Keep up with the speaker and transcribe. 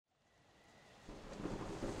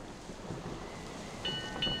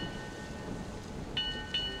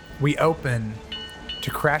We open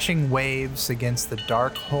to crashing waves against the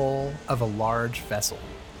dark hull of a large vessel.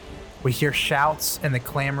 We hear shouts and the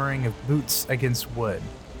clamoring of boots against wood.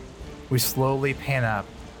 We slowly pan up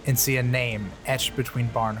and see a name etched between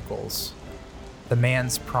barnacles. The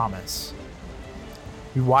man's promise.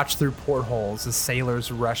 We watch through portholes as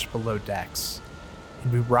sailors rush below decks,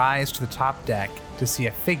 and we rise to the top deck to see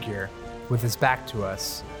a figure with his back to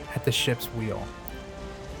us at the ship's wheel.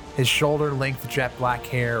 His shoulder-length jet black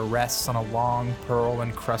hair rests on a long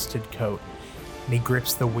pearl-encrusted coat, and he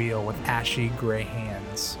grips the wheel with ashy gray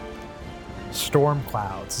hands. Storm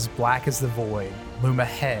clouds as black as the void loom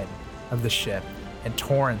ahead of the ship, and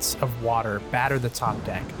torrents of water batter the top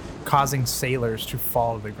deck, causing sailors to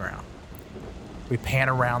fall to the ground. We pan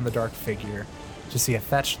around the dark figure to see a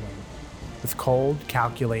fetchling with cold,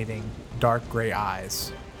 calculating, dark gray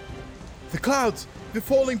eyes. The clouds, they're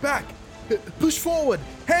falling back. Push forward,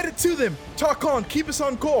 head it to them. Tarkon, keep us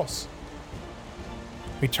on course.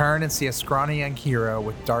 We turn and see a scrawny young hero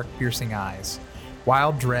with dark, piercing eyes,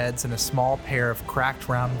 wild dreads, and a small pair of cracked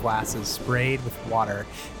round glasses sprayed with water,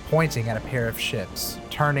 pointing at a pair of ships,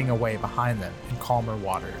 turning away behind them in calmer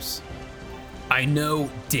waters. I know,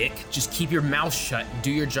 Dick. Just keep your mouth shut and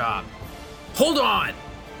do your job. Hold on!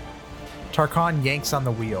 Tarkon yanks on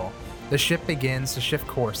the wheel. The ship begins to shift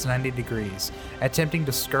course 90 degrees, attempting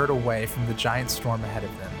to skirt away from the giant storm ahead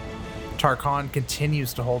of them. Tarkon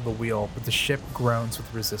continues to hold the wheel, but the ship groans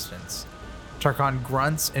with resistance. Tarkon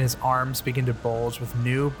grunts and his arms begin to bulge with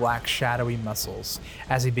new black shadowy muscles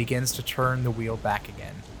as he begins to turn the wheel back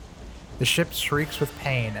again. The ship shrieks with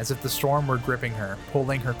pain as if the storm were gripping her,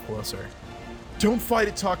 pulling her closer. Don't fight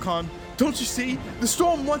it, Tarkon. Don't you see? The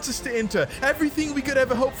storm wants us to enter. Everything we could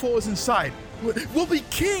ever hope for is inside. We'll be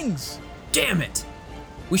kings! Damn it!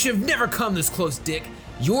 We should have never come this close, Dick.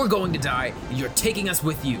 You're going to die, and you're taking us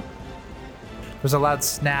with you. There's a loud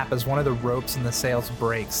snap as one of the ropes in the sails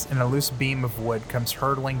breaks, and a loose beam of wood comes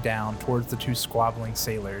hurtling down towards the two squabbling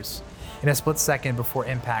sailors. In a split second before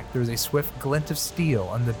impact, there is a swift glint of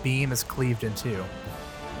steel, and the beam is cleaved in two.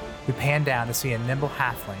 We pan down to see a nimble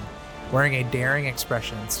halfling, wearing a daring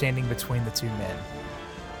expression, standing between the two men.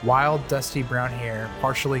 Wild, dusty brown hair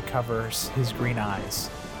partially covers his green eyes.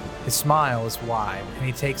 His smile is wide, and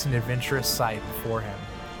he takes an adventurous sight before him.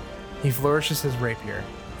 He flourishes his rapier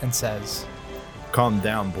and says, "Calm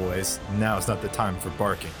down, boys. Now is not the time for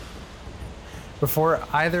barking." Before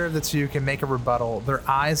either of the two can make a rebuttal, their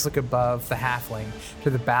eyes look above the halfling to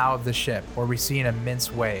the bow of the ship, where we see an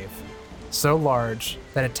immense wave, so large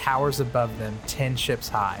that it towers above them 10 ships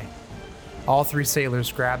high. All three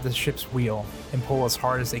sailors grab the ship's wheel and pull as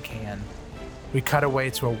hard as they can. We cut away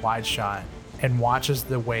to a wide shot and watch as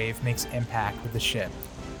the wave makes impact with the ship,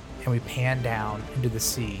 and we pan down into the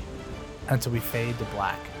sea until we fade to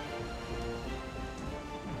black.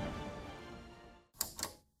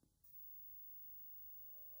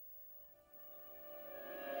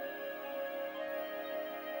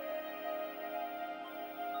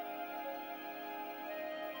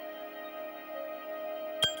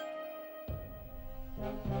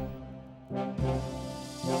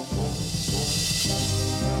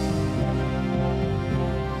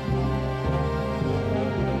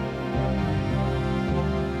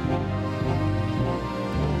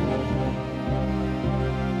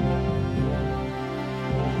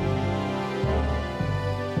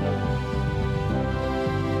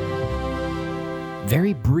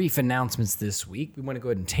 Very brief announcements this week. We want to go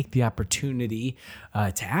ahead and take the opportunity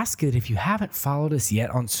to ask that if you haven't followed us yet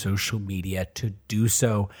on social media, to do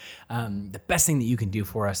so. The best thing that you can do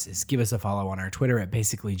for us is give us a follow on our Twitter at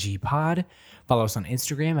BasicallyGPod. Follow us on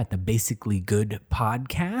Instagram at the Basically Good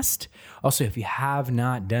Podcast. Also, if you have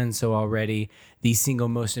not done so already, the single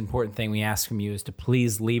most important thing we ask from you is to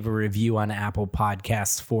please leave a review on Apple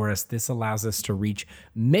Podcasts for us. This allows us to reach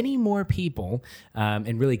many more people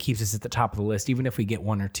and really keeps us at the top of the list. Even if we get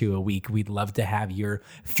one or two a week, we'd love to have your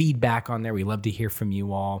feedback on there. We love to hear from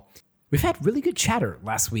you all. We've had really good chatter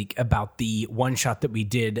last week about the one shot that we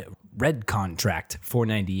did, Red Contract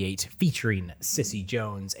 498, featuring Sissy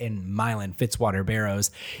Jones and Mylan Fitzwater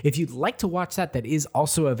Barrows. If you'd like to watch that, that is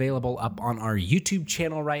also available up on our YouTube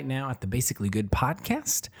channel right now at the Basically Good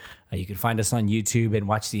Podcast. You can find us on YouTube and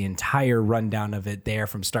watch the entire rundown of it there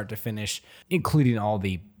from start to finish, including all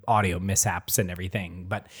the audio mishaps and everything.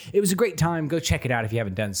 But it was a great time. Go check it out if you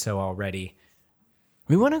haven't done so already.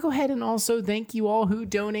 We want to go ahead and also thank you all who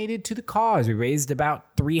donated to the cause. We raised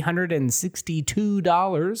about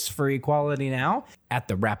 $362 for Equality Now at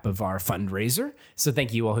the wrap of our fundraiser. So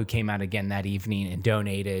thank you all who came out again that evening and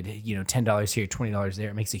donated, $10 here, $20 there.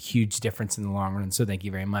 It makes a huge difference in the long run. So thank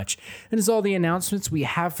you very much. And as all the announcements we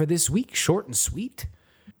have for this week, short and sweet.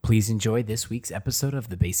 Please enjoy this week's episode of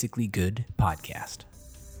the Basically Good podcast.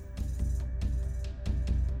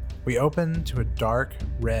 We open to a dark,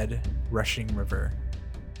 red, rushing river.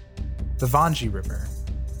 The Vanji River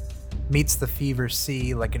meets the fever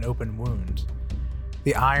sea like an open wound,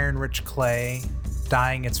 the iron-rich clay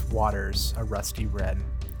dyeing its waters a rusty red.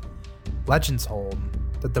 Legends hold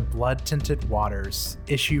that the blood-tinted waters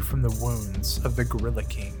issue from the wounds of the Gorilla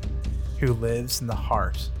King, who lives in the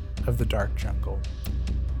heart of the dark jungle.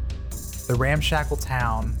 The ramshackle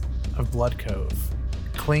town of Bloodcove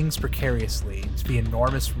clings precariously to the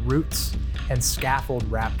enormous roots and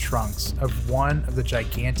scaffold-wrapped trunks of one of the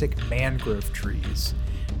gigantic mangrove trees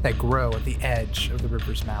that grow at the edge of the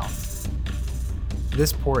river's mouth.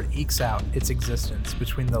 This port ekes out its existence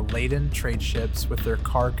between the laden trade ships with their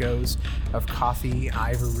cargoes of coffee,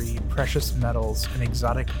 ivory, precious metals, and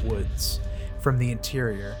exotic woods from the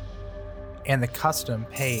interior, and the custom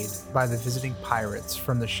paid by the visiting pirates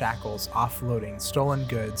from the shackles offloading stolen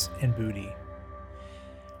goods and booty.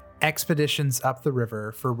 Expeditions up the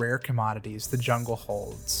river for rare commodities the jungle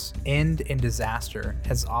holds end in disaster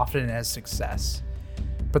as often as success,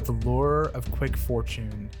 but the lure of quick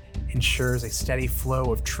fortune ensures a steady flow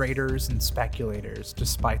of traders and speculators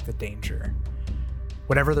despite the danger.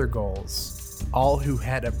 Whatever their goals, all who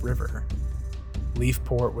head upriver leave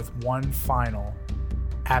port with one final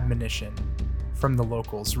admonition from the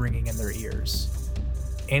locals ringing in their ears.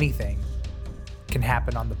 Anything can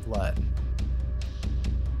happen on the blood.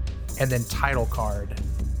 And then title card,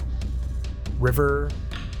 River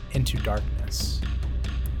into Darkness.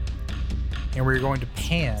 And we're going to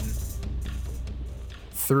pan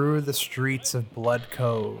through the streets of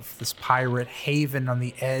Bloodcove, this pirate haven on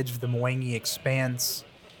the edge of the Mwangi Expanse,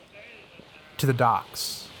 to the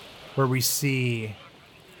docks, where we see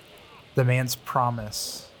the man's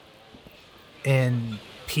promise in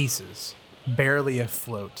pieces, barely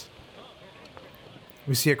afloat.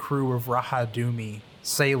 We see a crew of Rahadumi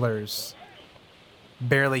sailors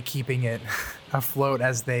barely keeping it afloat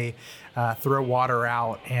as they throw water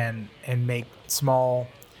out and make small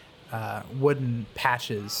wooden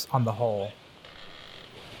patches on the hull.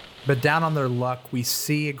 But down on their luck, we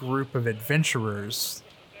see a group of adventurers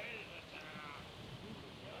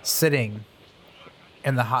sitting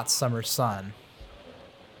in the hot summer sun.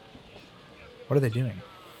 What are they doing?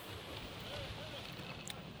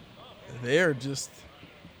 They're just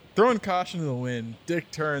throwing caution to the wind. Dick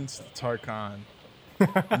turns to Tarkhan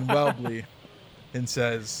and Welbley and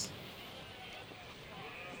says,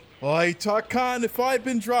 "Oi, Tarkhan, if I'd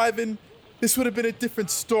been driving, this would have been a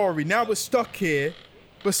different story. Now we're stuck here.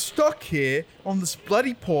 We're stuck here on this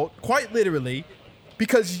bloody port, quite literally,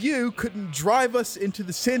 because you couldn't drive us into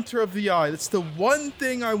the center of the eye. That's the one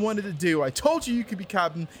thing I wanted to do. I told you could be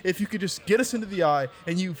captain if you could just get us into the eye,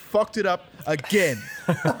 and you fucked it up again."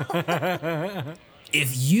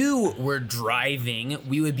 If you were driving,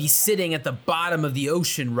 we would be sitting at the bottom of the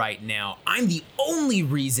ocean right now. I'm the only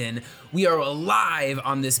reason we are alive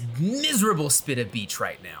on this miserable spit of beach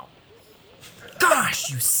right now. Gosh,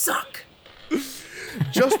 you suck.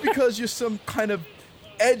 Just because you're some kind of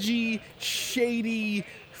edgy, shady,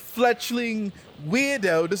 fletchling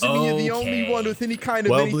weirdo doesn't mean you're the only one with any kind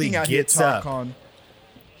of anything out here, Tarkhan.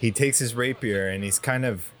 He takes his rapier and he's kind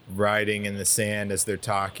of riding in the sand as they're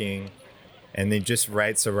talking. And then just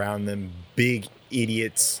writes around them big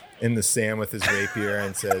idiots in the sand with his rapier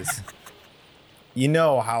and says, "You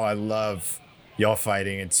know how I love y'all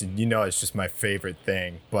fighting. It's just my favorite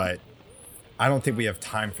thing. But I don't think we have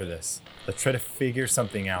time for this. Let's try to figure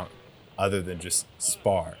something out other than just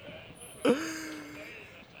spar."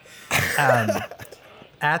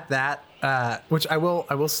 At that, which I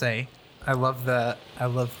will say, I love the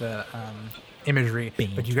imagery,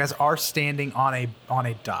 but you guys are standing on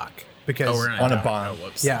a dock. Because we're on a bond. Oh,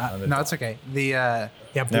 whoops. Yeah, no, it's okay. The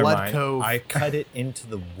Never mind. Bloodcove. I cut it into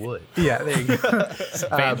the wood. Yeah, there you go.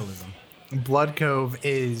 Vandalism. Bloodcove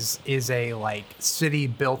is a like city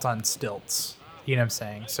built on stilts. You know what I'm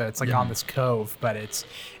saying? So it's like on this cove, but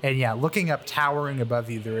looking up, towering above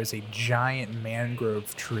you, there is a giant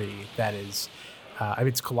mangrove tree that is,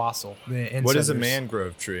 it's colossal. And What so is a there's-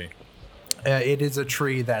 mangrove tree? It is a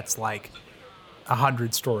tree that's like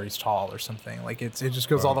 100 stories tall or something. Like it just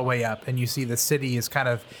goes all the way up, and you see the city is kind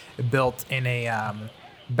of built in a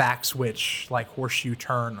back switch, like horseshoe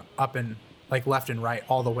turn up and like left and right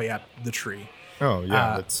all the way up the tree. Oh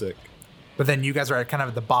yeah, that's sick. But then you guys are kind of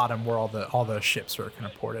at the bottom where all the ships are kind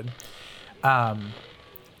of ported.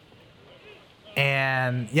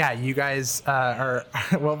 And yeah, you guys are.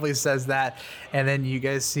 Welbley says that, and then you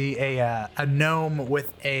guys see a gnome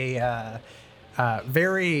with a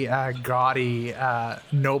very gaudy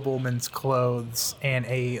nobleman's clothes and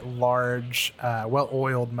a large,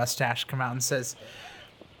 well-oiled mustache come out and says,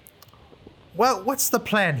 "Well, what's the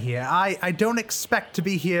plan here? I don't expect to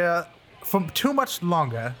be here for too much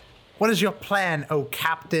longer. What is your plan, oh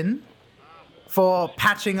captain, for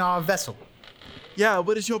patching our vessel?" Yeah,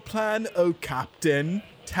 what is your plan, oh captain?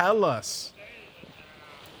 Tell us.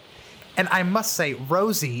 And I must say,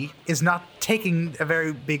 Rosie is not taking a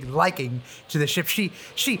very big liking to the ship. She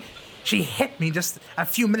hit me just a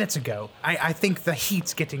few minutes ago. I think the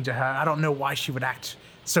heat's getting to her. I don't know why she would act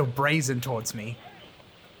so brazen towards me.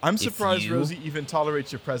 I'm surprised Rosie even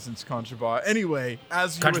tolerates your presence, Conchabar. Anyway,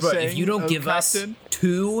 as you were Conchabar, saying, if you don't give Captain, us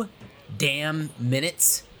 2 damn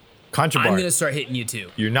minutes, Conchabar, I'm gonna start hitting you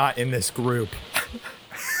too. you're not in this group.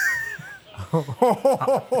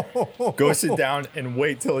 Go sit down and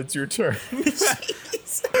wait till it's your turn.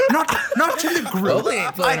 Not in the group. Well, they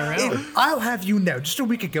ain't playing around. I'll have you know, just a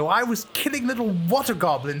week ago, I was killing little water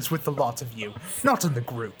goblins with the lot of you. Not in the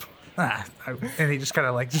group. And he just kind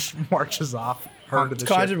of like just marches off onto the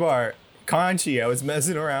ship. Conchabar, Conchi, I was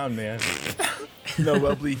messing around, man. No,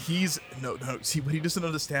 Webley, no. See, what he doesn't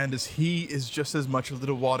understand is he is just as much a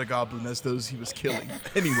little water goblin as those he was killing.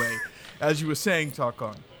 Anyway, as you were saying,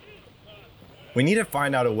 Tarkon. We need to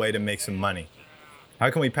find out a way to make some money. How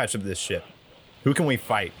can we patch up this ship? Who can we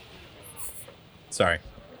fight? Sorry.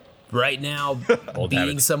 Right now, Old beating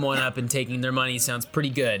habits. someone up and taking their money sounds pretty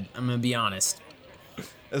good. I'm gonna be honest.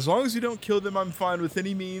 As long as you don't kill them, I'm fine with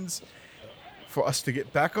any means for us to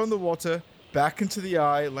get back on the water, back into the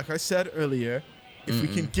eye. Like I said earlier, if we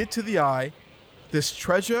can get to the eye, this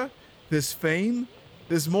treasure, this fame,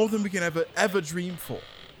 there's more than we can ever dream for.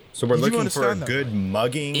 So we're You do looking for a understand that, good right?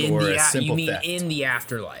 mugging or a simple you mean theft. in the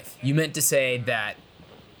afterlife? You meant to say that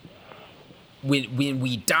when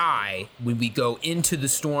we die, when we go into the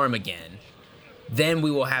storm again, then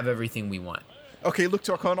we will have everything we want. Okay, look,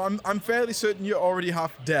 Tarkon, I'm fairly certain you're already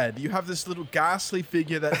half dead. You have this little ghastly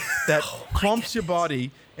figure that clumps your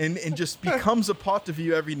body and just becomes a part of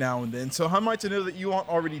you every now and then. So how am I to know that you aren't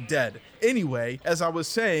already dead? Anyway, as I was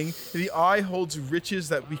saying, the eye holds riches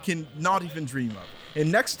that we can not even dream of. And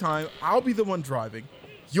next time, I'll be the one driving.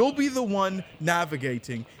 You'll be the one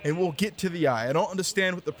navigating, and we'll get to the eye. I don't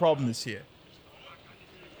understand what the problem is here.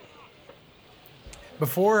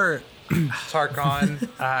 Before Tarkon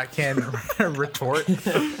can retort,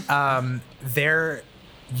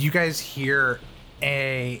 you guys hear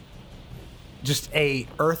a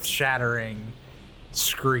earth-shattering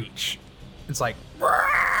screech. It's like,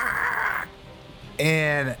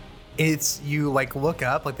 and you like look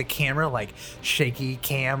up, like the camera, like shaky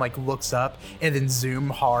cam, like looks up and then zoom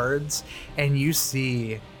hards, and you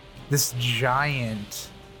see this giant,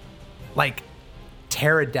 like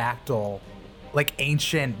pterodactyl, like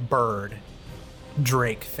ancient bird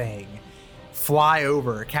drake thing fly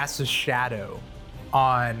over, cast a shadow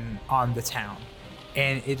on the town,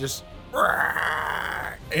 and it just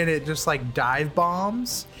like dive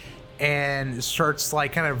bombs and starts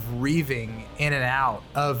like kind of reaving in and out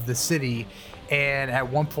of the city. And at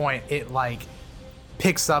one point it like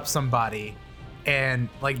picks up somebody and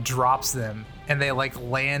like drops them, and they like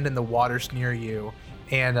land in the waters near you.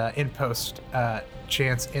 And in post,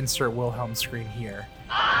 Chance, insert Wilhelm scream here.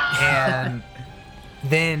 And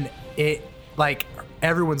then it like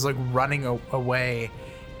everyone's like running away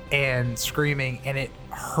and screaming, and it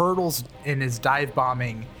hurtles and is dive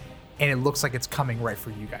bombing, and it looks like it's coming right for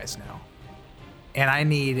you guys now. And I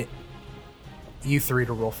need you 3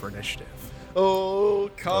 to roll for initiative. Oh,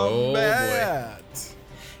 combat!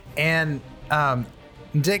 And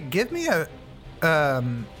Dick, give me a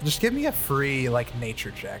free like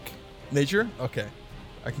nature check. Nature? Okay,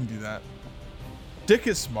 I can do that. Dick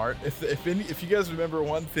is smart. If you guys remember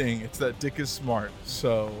one thing, it's that Dick is smart.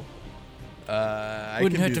 So I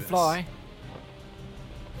Wouldn't can hurt do to this. fly.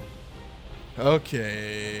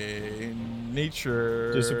 Okay,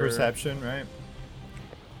 nature. Just a perception, right?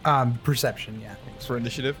 Perception, yeah. For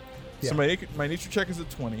initiative. Yeah. So my nature check is a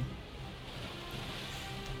 20.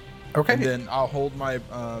 Okay. And then I'll hold my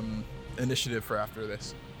initiative for after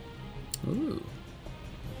this. Ooh.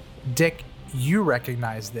 Dick, you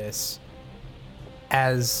recognize this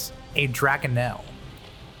as a dragonelle,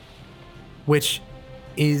 which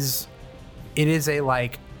is a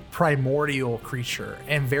like primordial creature,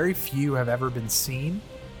 and very few have ever been seen.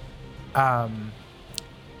 They're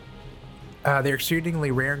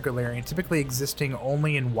exceedingly rare in Galarian, typically existing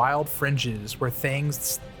only in wild fringes where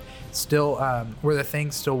things still where the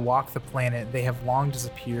things still walk the planet. They have long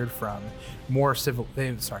disappeared from all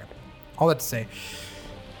that to say,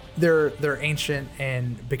 they're ancient,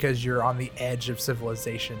 and because you're on the edge of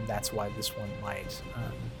civilization, that's why this one might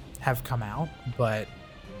have come out. But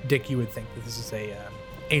Dick, you would think that this is a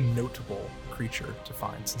notable creature to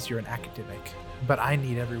find since you're an academic. But I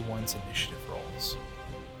need everyone's initiative rolls.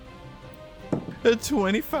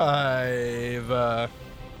 25.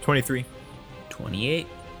 23. 28.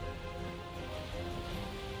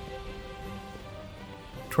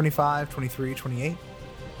 25, 23, 28.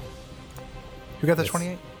 Who got the Yes.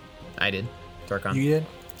 28? I did. Tarkon. You did?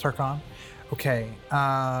 Tarkon? Okay.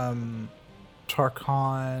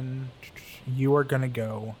 Tarkon, you are going to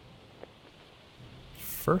go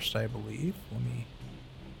first, I believe. Let me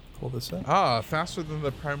pull this up. Faster than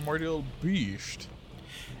the primordial beast.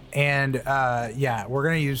 And yeah, we're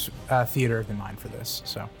going to use Theater of the Mind for this.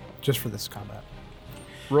 So just for this combat.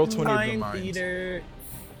 Roll 20 of the mind. Theater.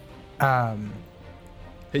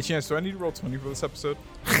 Hey, Chance, do I need to roll 20 for this episode?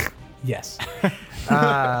 Yes.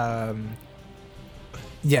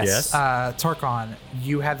 Yes. Yes. Tarkon,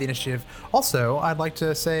 you have the initiative. Also, I'd like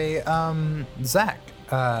to say, Zach,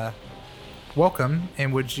 welcome.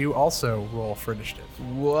 And would you also roll for initiative?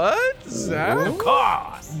 What? Zach? Of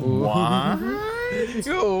course. What?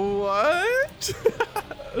 What?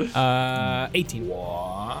 18.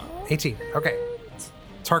 18. Okay.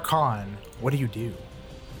 Tarkon, what do?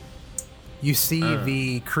 You see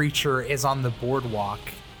the creature is on the boardwalk,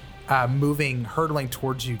 hurtling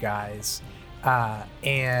towards you guys,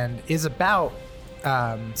 and is about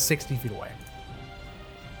 60 feet away.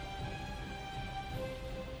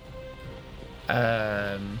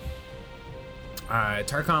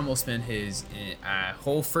 Tarkon will spend his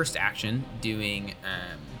whole first action doing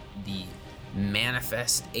the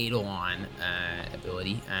Manifest Eidolon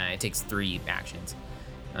ability. It takes 3 actions.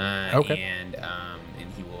 Okay. And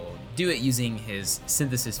he will do it using his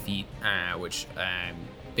synthesis feat, which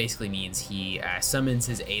basically means he summons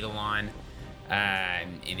his Eidolon,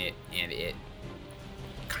 and it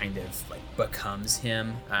kind of like becomes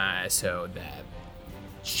him. So the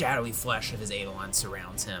shadowy flesh of his Eidolon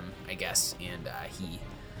surrounds him, I guess, and he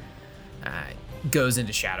goes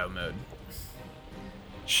into shadow mode.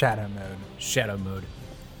 Shadow mode. Shadow mode.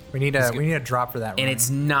 We need a drop for that. And Ryan. it's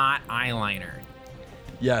not eyeliner.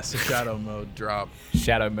 Yes, a shadow mode drop.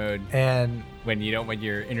 Shadow mode. And When you don't want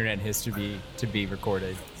your internet history to be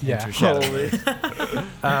recorded. Yeah. Enter shadow Holy.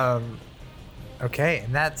 mode. okay,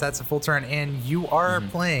 and that's a full turn, and you are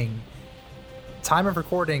playing. Time of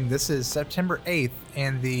recording. This is September 8th,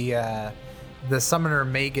 and the Summoner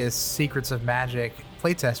Magus Secrets of Magic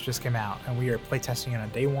playtest just came out, and we are playtesting it on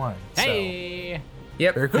day 1. Hey.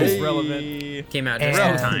 Yep. Very cool. It's relevant. Came out just in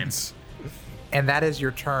And- time. And that is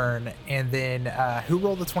your turn. And then who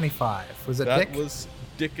rolled the 25? Was it That Dick? was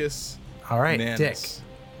Dickus. All right, Nanis. Dick.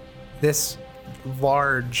 This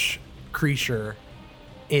large creature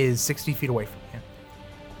is 60 feet away from you.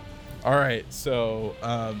 All right, so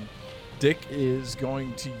Dick is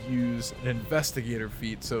going to use an investigator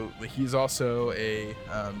feat. So he's also a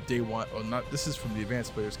day 1. Oh, not this is from the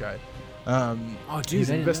advanced players guide. Oh, dude,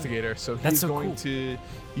 he's I an didn't know. investigator, so That's he's so going cool. to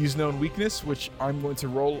use known weakness, which I'm going to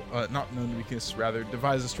roll. Not known weakness, rather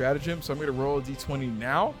devise a stratagem. So I'm going to roll a d20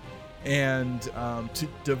 now, and to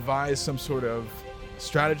devise some sort of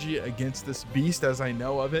strategy against this beast as I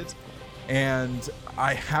know of it. And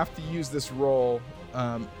I have to use this roll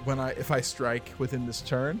if I strike within this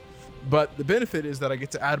turn. But the benefit is that I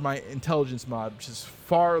get to add my intelligence mod, which is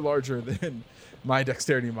far larger than my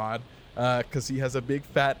dexterity mod, because he has a big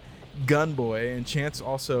fat gun boy. And Chance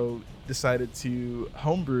also decided to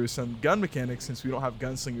homebrew some gun mechanics since we don't have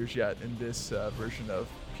gunslingers yet in this version of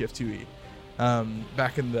PF2E.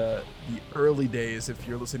 Back in the early days, if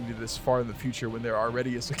you're listening to this far in the future, when there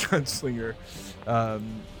already is a gunslinger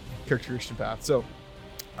characterization path. So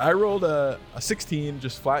I rolled a 16,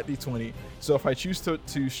 just flat d20. So if I choose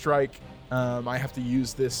to strike, I have to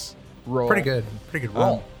use this roll. Pretty good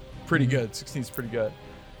roll. Pretty good. 16 is pretty good.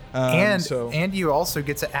 And you also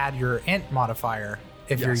get to add your int modifier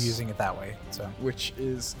if you're Yes. using it that way. So which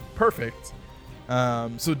is perfect.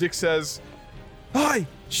 So Dick says, "Hi,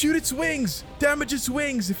 shoot its wings, damage its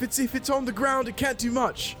wings. If it's on the ground, it can't do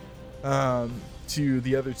much." To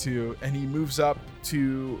the other two, and he moves up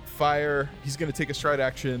to fire. He's going to take a stride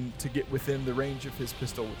action to get within the range of his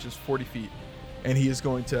pistol, which is 40 feet, and he is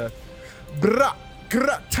going to bra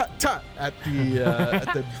gra ta ta at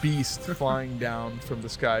the beast flying down from the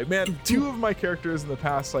sky. Man, 2 of my characters in the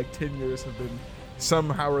past 10 years have been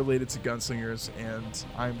somehow related to gunslingers, and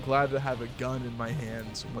I'm glad to have a gun in my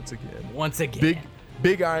hands once again.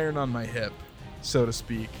 Big iron on my hip, so to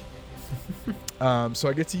speak. So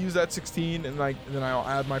I get to use that 16, and then I'll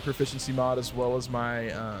add my proficiency mod as well as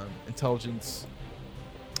my intelligence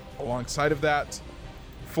alongside of that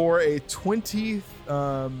for a 20.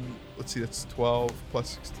 Let's see, that's 12 plus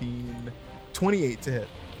 16, 28 to hit.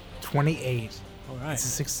 28. All right. It's a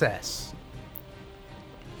success.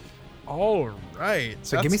 All right.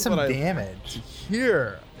 So give me some what I damage.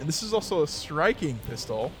 here. And this is also a striking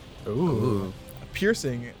pistol. Ooh. A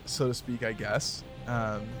piercing, so to speak, I guess.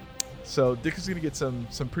 So Dick is going to get some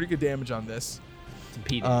pretty good damage on this. Some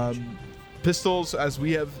P damage. Pistols, as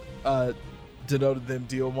we have denoted them,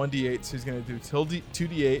 deal 1d8. So he's going to do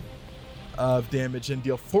 2d8 of damage and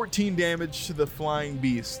deal 14 damage to the flying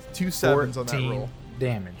beast. 2 7s on that roll.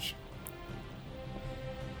 Damage.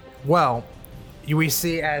 Well, we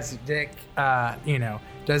see as Dick,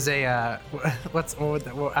 does a I don't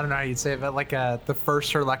know how you'd say it, but like the first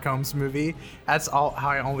Sherlock Holmes movie. That's all how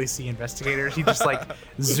I only see investigators. He just like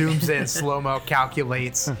zooms in, slow mo,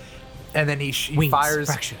 calculates, and then he fires,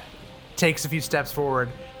 fracture. takes a few steps forward,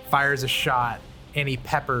 fires a shot, and he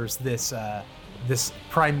peppers this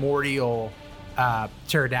primordial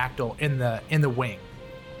pterodactyl in the wing.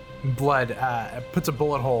 Blood puts a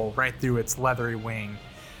bullet hole right through its leathery wing.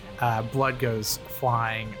 Blood goes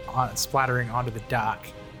flying, splattering onto the dock.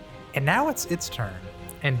 And now it's its turn.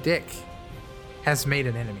 And Dick has made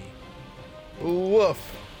an enemy. Woof.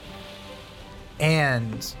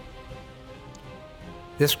 And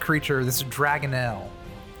this creature, this dragonelle,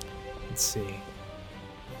 let's see.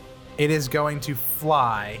 It is going to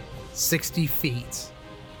fly 60 feet,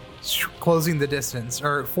 closing the distance,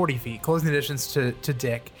 or 40 feet, closing the distance to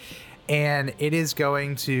Dick. And it is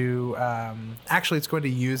going to, it's going to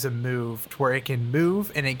use a move to where it can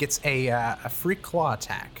move and it gets a free claw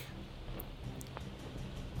attack.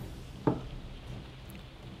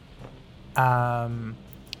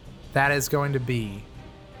 That is going to be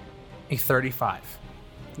a 35.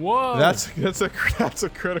 Whoa. That's a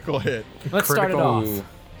critical hit. Let's start it off. Ooh.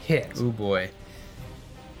 Hit. Ooh boy.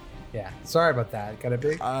 Yeah, sorry about that. Got a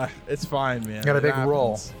big, It's fine, man. got a It big happens.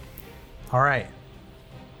 roll. All right.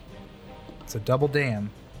 It's a double damn.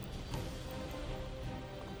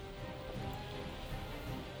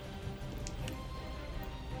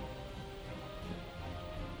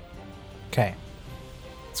 Okay.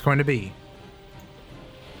 It's going to be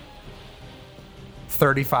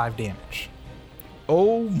 35 damage.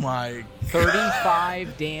 Oh my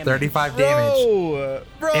 35 damage. 35 damage.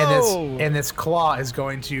 Bro. And this claw is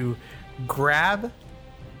going to grab.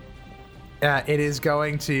 It is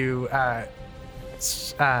going to.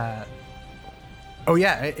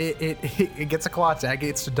 It gets a claw attack.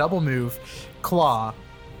 It's a double move, claw,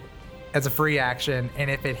 as a free action, and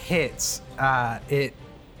if it hits, it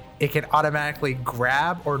can automatically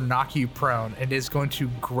grab or knock you prone. It is going to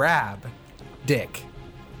grab Dick.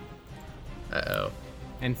 Uh-oh.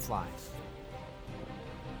 And fly.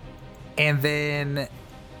 And then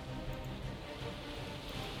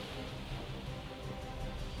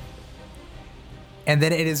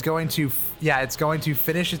it is going to it's going to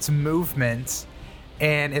finish its movement,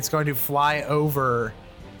 and it's going to fly over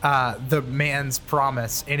the man's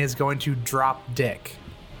promise and is going to drop Dick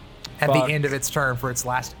at Fuck. the end of its turn for its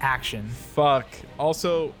last action. Fuck.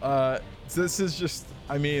 Also, this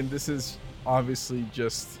is obviously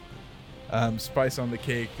just spice on the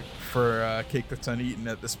cake for cake that's uneaten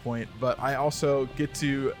at this point. But I also get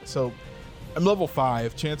to, so I'm level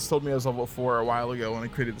 5. Chance told me I was level 4 a while ago when I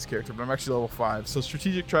created this character, but I'm actually level 5. So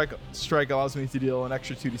strategic strike allows me to deal an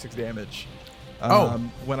extra 2d6 damage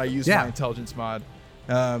when I use my intelligence mod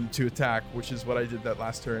to attack, which is what I did that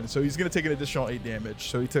last turn. So he's going to take an additional 8 damage.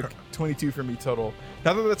 So he took 22 from me total.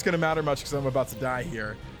 Not that that's going to matter much because I'm about to die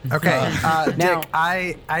here. Okay, Now- Dick,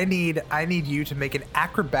 I need you to make an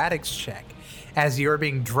acrobatics check as you're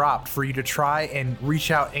being dropped for you to try and reach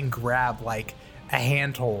out and grab like a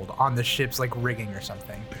handhold on the ship's like rigging or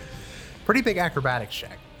something. Pretty big acrobatics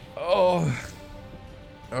check. Oh,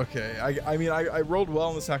 okay. I rolled well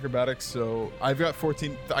in this acrobatics, so I've got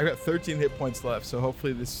 13 hit points left. So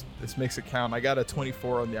hopefully this makes it count. I got a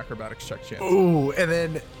 24 on the acrobatics check, Chance. Ooh, and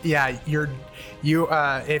then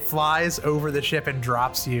it flies over the ship and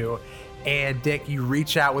drops you. And Dick, you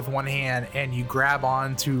reach out with one hand and you grab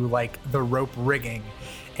onto like the rope rigging,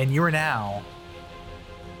 and you are now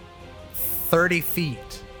 30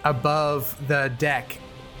 feet above the deck.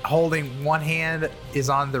 Holding one hand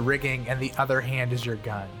is on the rigging and the other hand is your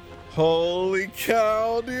gun. Holy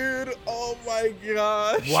cow, dude! Oh my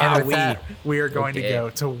gosh! And with that, we are going to Okay.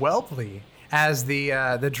 go to Whelpley as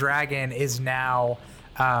the dragon is now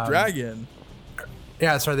Dragon.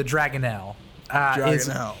 Yeah, sorry, the Dragonelle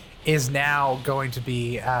Dragonelle. is now going to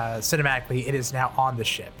be cinematically. It is now on the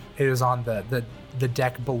ship. It is on the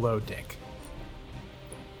deck below Dick,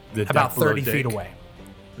 The about deck below 30 feet Dick. away.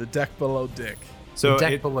 The deck below Dick. So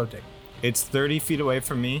Deck below deck. it's 30 feet away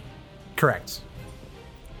from me. Correct.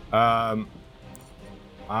 I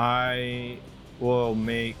will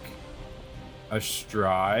make a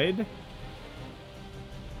stride.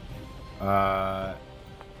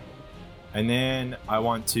 And then I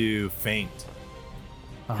want to feint.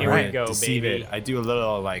 Here Alright. we go, Deceive baby. it. I do a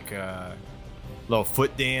little little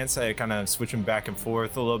foot dance. I kind of switch them back and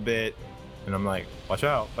forth a little bit, and I'm like, watch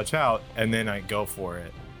out, and then I go for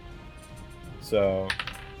it. So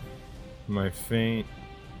my feint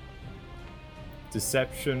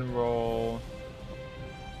deception roll.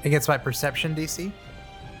 Against my perception DC.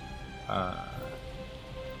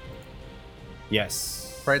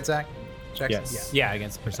 Yes. Right, Zach? Jackson? Yes. Yeah,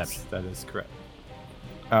 against perception. That is correct.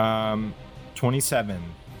 27.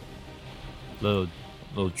 Little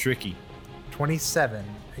tricky. 27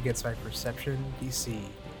 against my perception DC.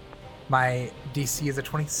 My DC is a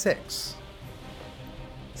 26.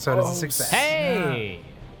 So it is a success. Hey!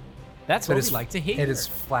 That's But what we like to hear. It is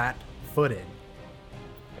flat-footed.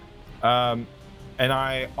 And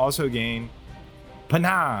I also gain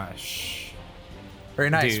panache. Very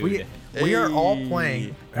nice. Dude. We are all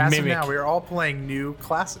playing, as Mimic. of now, we are all playing new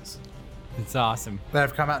classes It's awesome. that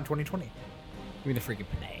have come out in 2020. Give me the freaking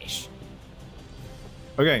panache.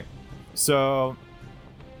 Okay, so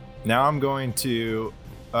now I'm going to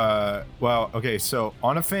so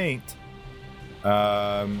on a feint,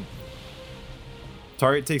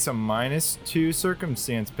 target takes a -2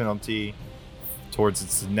 circumstance penalty towards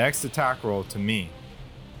its next attack roll to me.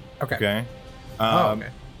 Okay. Okay. Okay.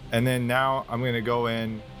 And then now I'm gonna go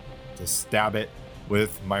in to stab it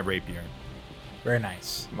with my rapier. Very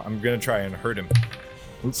nice. I'm gonna try and hurt him.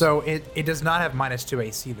 So it does not have -2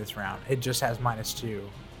 AC this round. It just has -2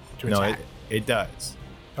 to No, attack. it does.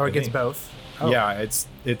 Oh, it I gets think- both? Oh. Yeah,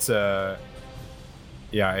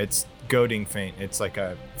 it's goading feint. It's like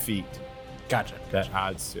a feat Gotcha. that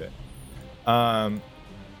adds to it.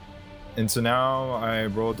 And so now I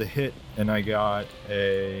rolled a hit and I got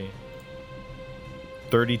a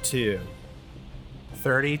 32.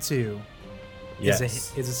 32 Yes.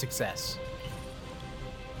 is a success.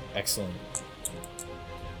 Excellent.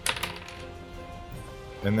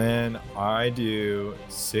 And then I do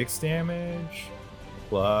 6 damage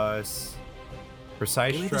plus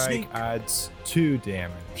precise Really, the strike snake? adds 2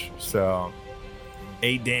 damage. So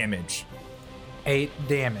 8 damage. 8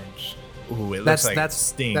 damage. Ooh, it looks like it That's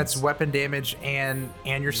stings. that's weapon damage and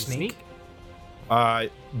your sneak.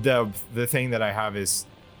 The thing that I have is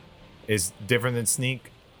different than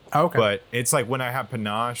sneak, Oh, okay. but it's like when I have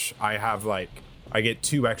panache, I get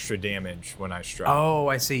 2 extra damage when I strike. Oh,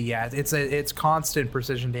 I see. Yeah, it's constant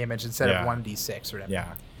precision damage instead Yeah. of 1d6 or whatever.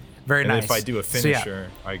 Yeah. Very And nice. if I do a So, yeah.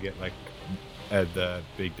 finisher, I get like the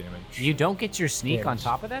big damage. You don't get your sneak on Damage.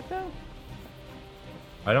 top of that, though?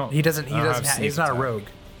 I don't. He doesn't. He I don't doesn't. have He's sneak not a attack. rogue.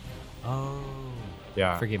 Oh.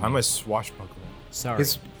 Yeah, Forgive I'm me. a swashbuckler. Sorry.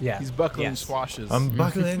 Yeah. He's buckling Yes. swashes. I'm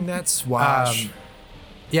buckling that swash.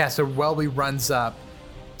 Yeah. So Welby runs up,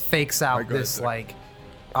 fakes out Alright, go ahead, this Zach. like,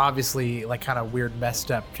 obviously like kind of weird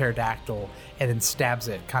messed up pterodactyl, and then stabs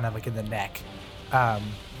it kind of like in the neck.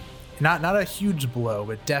 Not a huge blow,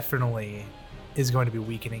 but definitely is going to be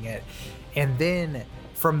weakening it. And then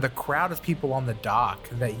from the crowd of people on the dock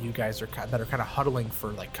that you guys are kind of huddling for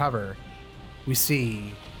like cover, we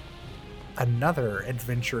see another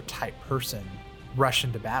adventure type person rush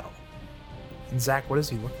into battle. And Zach, what does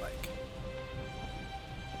he look like?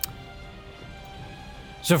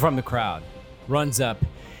 So from the crowd runs up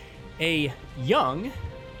a young,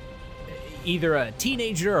 either a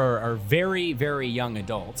teenager or very, very young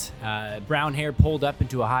adult. Brown hair pulled up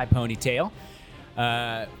into a high ponytail.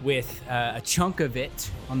 With a chunk of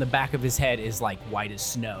it on the back of his head is like white as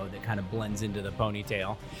snow that kind of blends into the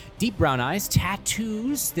ponytail. Deep brown eyes,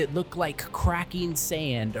 tattoos that look like cracking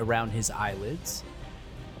sand around his eyelids.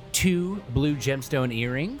 2 blue gemstone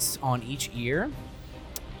earrings on each ear.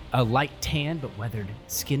 A light tan but weathered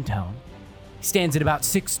skin tone. He stands at about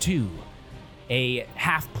 6'2". A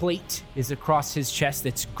half plate is across his chest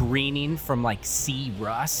that's greening from like sea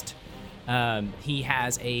rust. He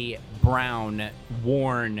has a brown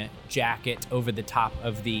worn jacket over the top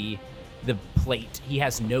of the plate. He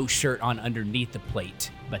has no shirt on underneath the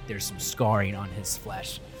plate, but there's some scarring on his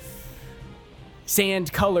flesh.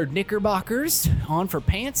 Sand-colored knickerbockers on for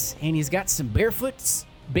pants, and he's got some bare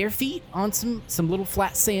feet on some little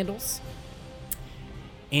flat sandals.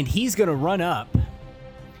 And he's gonna run up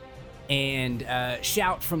and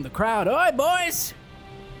shout from the crowd, "Oi, boys!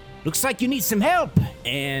 Looks like you need some help!"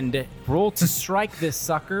 And roll to strike this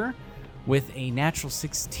sucker with a natural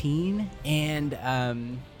 16, and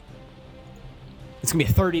it's gonna be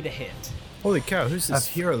a 30 to hit. Holy cow! Who's this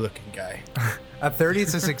hero-looking guy? A 30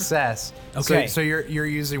 is a success. Okay. So you're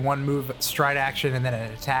using one move, stride action, and then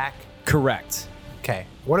an attack. Correct. Okay.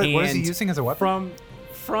 What is he And using as a weapon?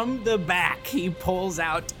 From the back, he pulls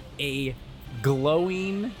out a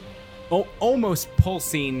glowing, almost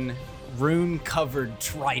pulsing, rune-covered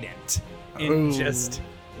trident, and just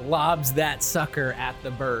lobs that sucker at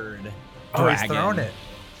the bird. Oh, he's dragon. thrown it.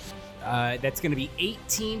 That's going to be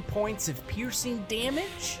 18 points of piercing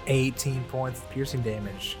damage. 18 points of piercing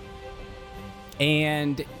damage.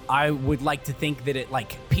 And I would like to think that it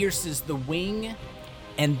like pierces the wing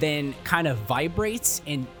and then kind of vibrates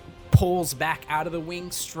and pulls back out of the wing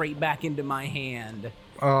straight back into my hand.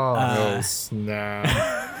 Oh, Oh, snap.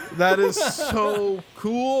 That is so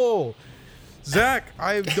cool. Zach,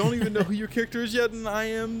 I don't even know who your character is yet, and I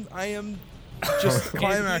am just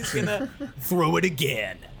climaxing. He's gonna throw it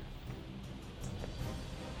again.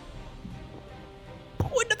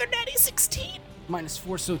 Oh, another natty 16. Minus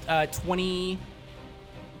 4, so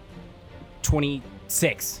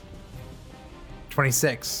 26.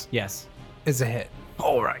 26 Yes. is a hit.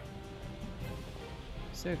 All right.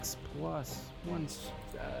 6 plus 1,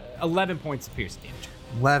 11 points of piercing damage.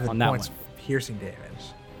 11 On that points one. of piercing damage.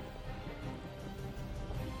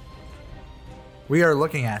 We are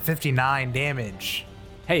looking at 59 damage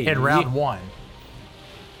Hey, in round 1.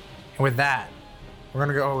 And with that, we're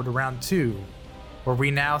going to go to round 2, where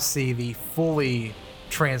we now see the fully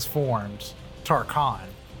transformed Tarkan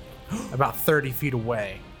about 30 feet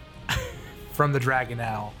away from the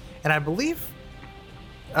Dragonelle. And I believe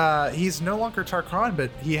he's no longer Tarkan,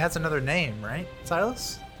 but he has another name, right,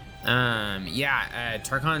 Silas?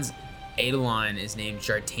 Tarkan's Eidolon is named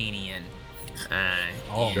Jartanian.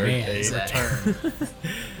 Oh, man. is,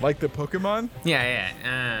 Like the Pokemon?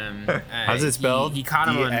 How's it spelled? He caught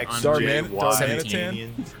him on Darmanitan?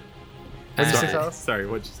 17. What'd you say, Uh, Silas? Sorry,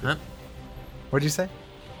 what'd you say? Huh? What'd you say?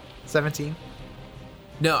 17?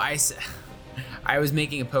 No, I was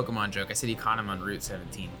making a Pokemon joke. I said he caught him on Route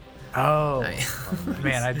 17. Oh, I-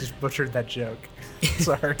 man, I just butchered that joke.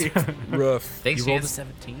 Sorry. Rough. Thanks, You rolled a Chance.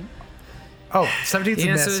 17? Oh, 17's a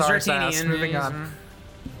Yeah, miss. so it's Sorry, Jartanian. Silas. Moving on.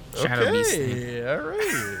 Shadow Beast. Okay, all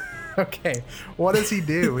right. Okay, what does he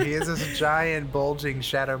do? He is this giant, bulging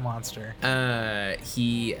shadow monster.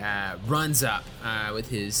 He runs up with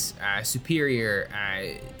his superior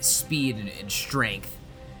speed and strength,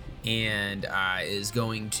 and is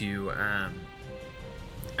going to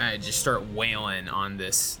just start wailing on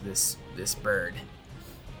this bird.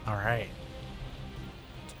 All right.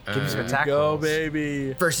 Give me some attack Go, rolls.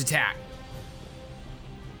 baby. First attack.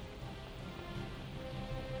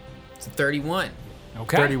 It's a 31.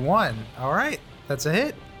 Okay. 31. All right, that's a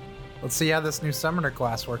hit. Let's see how this new summoner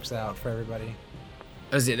class works out for everybody.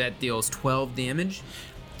 That deals 12 damage.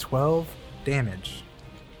 12 damage.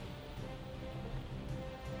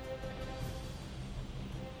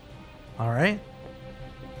 All right.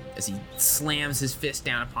 As he slams his fist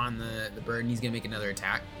down upon the bird, and he's gonna make another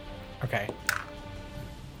attack. Okay.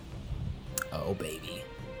 Oh baby.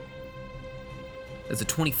 That's a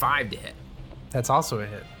 25 to hit. That's also a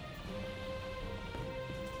hit.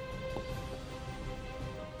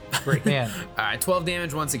 Great man. 12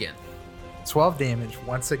 damage once again. 12 damage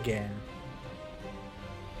once again.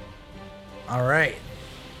 All right.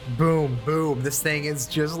 Boom, boom. This thing is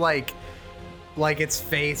just like its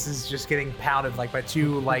face is just getting pounded like by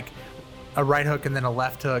two, like a right hook and then a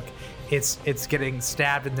left hook. It's getting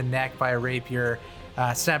stabbed in the neck by a rapier,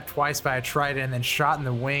 stabbed twice by a trident, and then shot in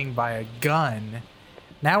the wing by a gun.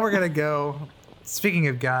 Now we're gonna go, speaking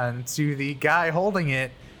of gun, to the guy holding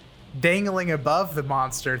it, dangling above the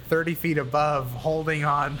monster, 30 feet above, holding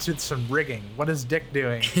on to some rigging. What is Dick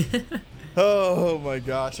doing? Oh my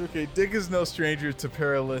gosh. Okay, Dick is no stranger to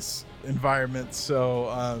perilous environments,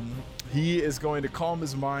 so he is going to calm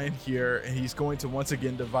his mind here, and he's going to once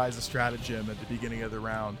again devise a stratagem at the beginning of the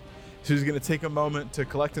round. So he's going to take a moment to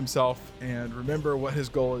collect himself and remember what his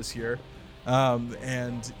goal is here.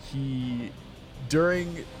 And he,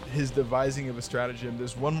 during his devising of a stratagem,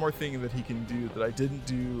 there's one more thing that he can do that I didn't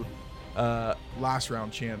do last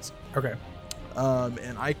round, Chance. Okay.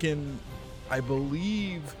 And I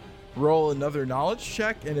believe, roll another knowledge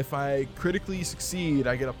check, and if I critically succeed,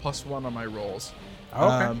 I get a +1 on my rolls.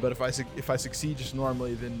 Okay. But if I succeed just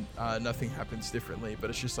normally, then nothing happens differently. But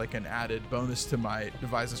it's just like an added bonus to my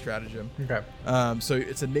devise a stratagem. Okay. So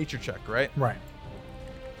it's a nature check, right? Right.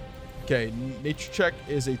 Okay. Nature check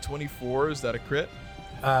is a 24. Is that a crit?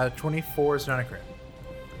 24 is not a crit.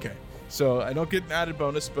 Okay. So I don't get an added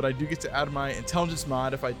bonus, but I do get to add my intelligence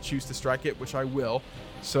mod if I choose to strike it, which I will.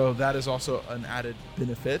 So that is also an added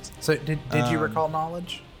benefit. So did you recall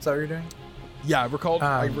knowledge? Is that what you're doing? Yeah, I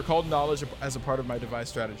recalled knowledge as a part of my device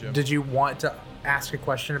stratagem. Did you want to ask a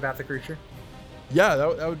question about the creature? Yeah,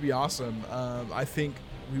 that would be awesome. I think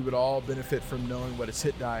we would all benefit from knowing what its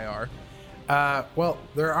hit die are. Well,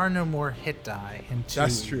 there are no more hit die in 2.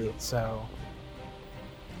 That's true. So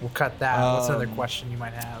we'll cut that. What's another question you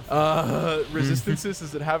might have? Resistances?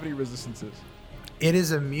 Does it have any resistances? It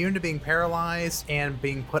is immune to being paralyzed and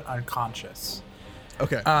being put unconscious.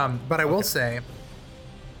 Okay. But I will say,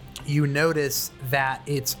 you notice that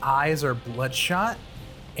its eyes are bloodshot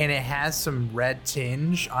and it has some red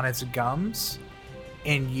tinge on its gums.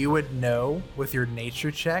 And you would know with your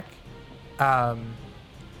nature check that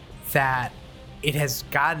it has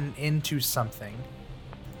gotten into something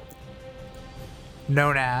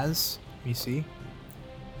known as, let me see,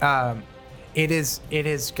 it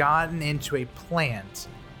has gotten into a plant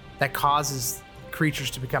that causes creatures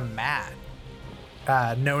to become mad,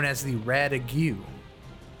 known as the red ague.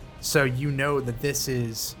 So you know that this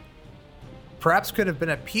is perhaps could have been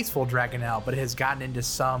a peaceful dragonelle, but it has gotten into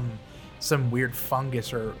some weird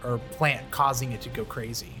fungus or plant causing it to go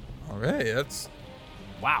crazy. All right, that's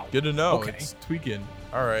Wow. good to know. Okay. It's tweaking.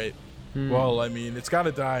 All right. Well, I mean, it's got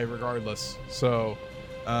to die regardless. So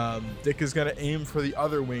Dick is going to aim for the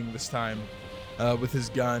other wing this time with his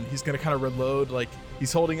gun. He's going to kind of reload. Like,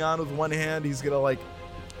 he's holding on with one hand. He's going to, like,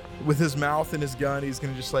 with his mouth and his gun, he's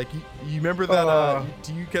going to just, like, you remember that?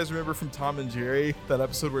 Do you guys remember from Tom and Jerry, that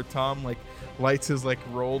episode where Tom, like, lights his, like,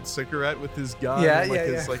 rolled cigarette with his gun? Yeah, and, like, yeah,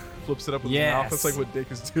 his, yeah. like, flips it up with the mouth. That's, like, what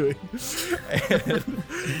Dick is doing. And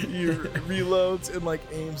he reloads and, like,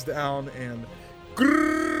 aims down and...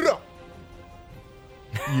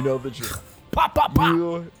 You know the drill. Pop, pop, pop.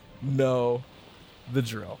 You know the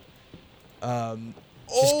drill.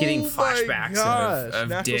 Just getting flashbacks of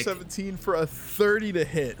Natural Dick. 17 for a 30 to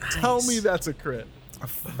hit. Nice. Tell me that's a crit. A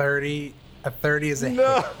 30 is a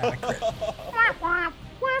No. hit, not a crit.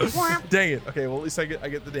 Dang it. Okay, well, at least I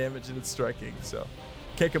get the damage and it's striking, so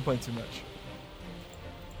can't complain too much.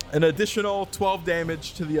 An additional 12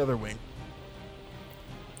 damage to the other wing.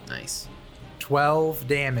 Nice. 12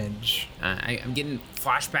 damage. I'm getting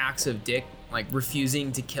flashbacks of Dick like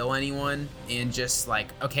refusing to kill anyone and just like,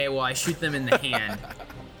 okay, well, I shoot them in the hand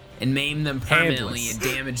and maim them permanently Handless. and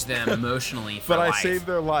damage them emotionally for But life. I saved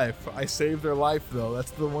their life. I saved their life, though.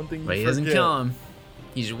 That's the one thing you But he forget. doesn't kill him.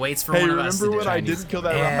 He just waits for Hey, one of us to remember when I do it. didn't kill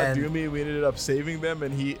that And- Rahadumi? We ended up saving them,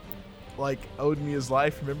 and he, like, owed me his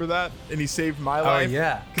life. Remember that? And he saved my life.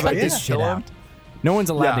 yeah. Because I Cut didn't this shit kill him. out. No one's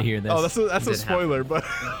allowed Yeah. to hear this. Oh, that's a Did spoiler, but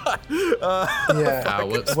Yeah.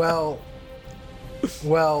 Whoops.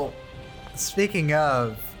 Well, speaking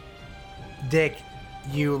of, Dick,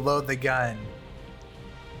 you load the gun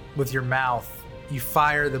with your mouth. You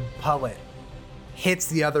fire the pellet, hits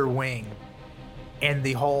the other wing, and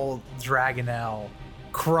the whole Dragonelle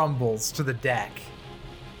crumbles to the deck,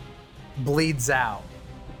 bleeds out,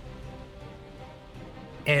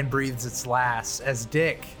 and breathes its last as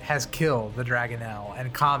Dick has killed the Dragonelle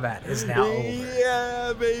and combat is now over.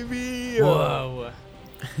 yeah, baby. Whoa.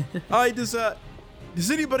 Hi, does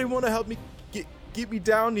anybody want to help me get me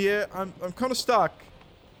down here? I'm kind of stuck.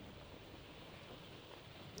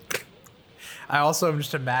 I also am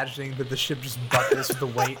just imagining that the ship just buckles with the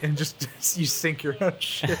weight and just you sink your own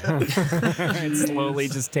ship. It's slowly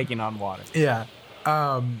just taking on water. Yeah.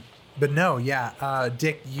 But no, yeah.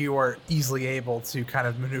 Dick, you are easily able to kind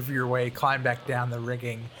of maneuver your way, climb back down the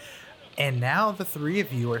rigging. And now the three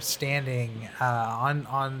of you are standing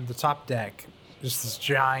on the top deck. Just this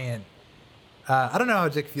giant... I don't know how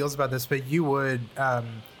Dick feels about this, but you would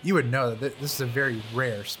know that this is a very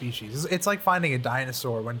rare species. It's like finding a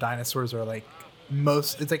dinosaur when dinosaurs are like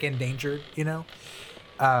it's like endangered, you know?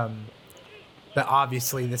 But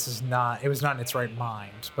obviously it was not in its right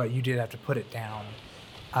mind, but you did have to put it down.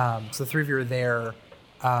 So the three of you are there.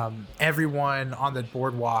 Everyone on the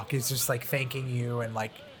boardwalk is just like thanking you and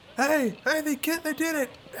like, hey, they did it.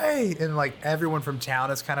 Hey. And like everyone from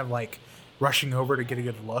town is kind of like rushing over to get a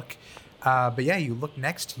good look. But yeah, you look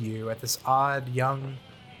next to you at this odd, young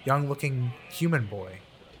looking human boy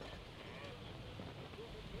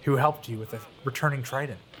who helped you with a returning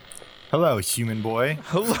trident. Hello, human boy.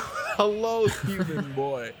 Hello, human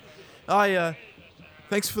boy.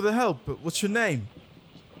 Thanks for the help. But what's your name?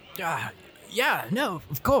 Yeah, no,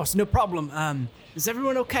 of course, no problem. Is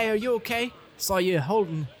everyone okay? Are you okay? Saw you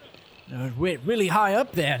holding really high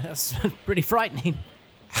up there. That's pretty frightening.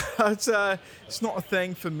 It's not a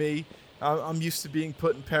thing for me. I'm used to being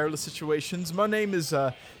put in perilous situations. My name is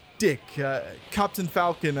Dick, Captain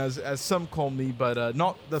Falcon, as some call me, but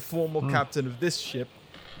not the formal captain of this ship.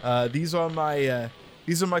 These are my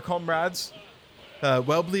comrades.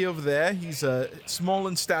 Welbley over there, he's small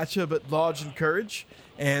in stature but large in courage.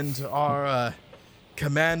 And our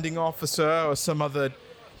commanding officer, or some other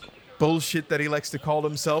bullshit that he likes to call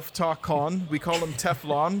himself, Tarkon. We call him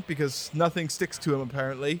Teflon because nothing sticks to him,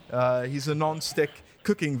 apparently. He's a non-stick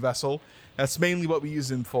cooking vessel. That's mainly what we use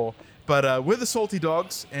him for. But we're the Salty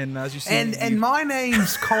Dogs, and as you see... And my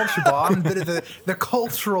name's Conchabar. I'm a bit of the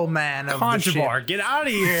cultural man of the ship. Conchabar, get out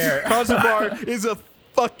of here. Conchabar is a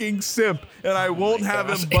fucking simp, and I won't have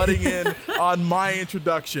him butting in on my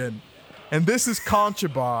introduction. And this is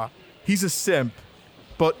Conchabar. He's a simp,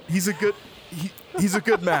 but he's a good... He's a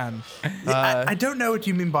good man. I don't know what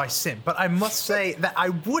you mean by simp, but I must say that I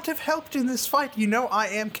would have helped in this fight. You know, I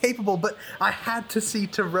am capable, but I had to see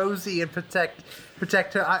to Rosie and protect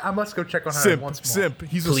her. I must go check on her once more. Simp.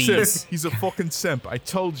 He's a simp. He's a fucking simp. I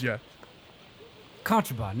told you.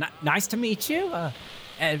 Contraband, nice to meet you.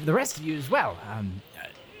 And the rest of you as well.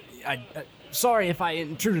 Sorry if I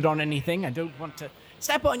intruded on anything. I don't want to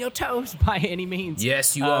step on your toes by any means.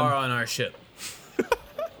 Yes, you are on our ship.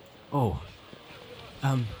 Oh.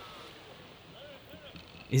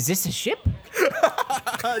 Is this a ship?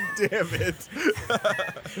 God damn it.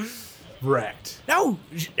 Wrecked. No,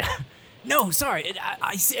 sorry.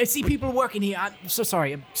 I see people working here. I'm so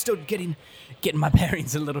sorry. I'm still getting my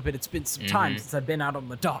bearings a little bit. It's been some time since I've been out on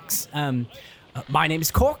the docks. My name is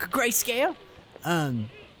Cork Grayscale.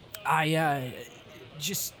 I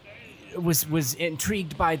just was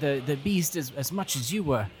intrigued by the beast as much as you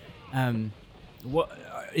were. What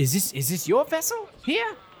is this your vessel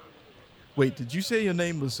here? Wait, did you say your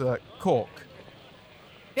name was Cork?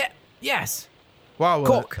 Yeah. Yes. Wow,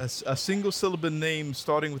 Cork. A single syllable name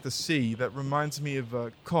starting with a C. That reminds me of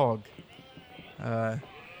Cog. I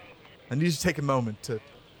need to take a moment to.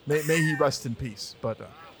 May he rest in peace. But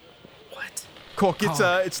What? Cork,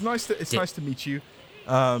 it's nice to meet you.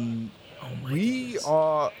 We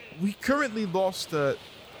currently lost a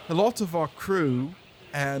lot of our crew,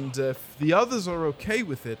 and if the others are okay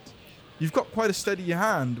with it, you've got quite a steady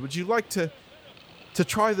hand. Would you like to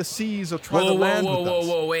try the seas or try the land with us?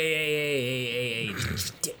 Whoa, hey.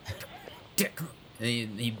 Dick.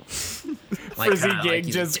 He like, Frizzy Gig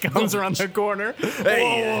just comes around the corner.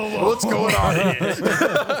 Hey, what's going on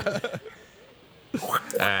here?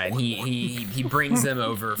 And he brings them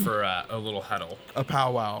over for a little huddle. A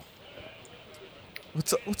powwow.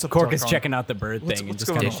 What's up, Cork is Tarkon? checking out the bird thing and what's just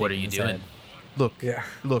going kind Dick, of what are you doing?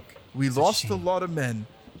 Look, we lost a lot of men.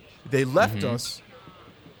 They left us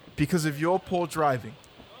because of your poor driving.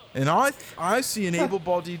 And I see an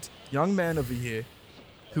able-bodied young man over here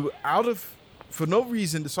who, for no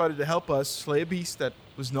reason, decided to help us slay a beast that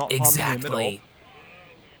was not harming him at all. Exactly.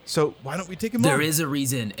 So why don't we take him There on? is a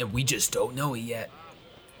reason, and we just don't know it yet.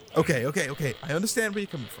 Okay. I understand where you're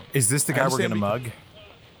coming from. Is this the guy we're going to mug?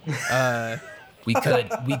 We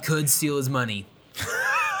could steal his money.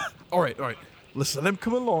 All right. Let's let him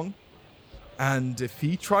come along. And if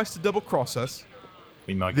he tries to double-cross us,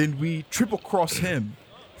 We mug. then we triple-cross him.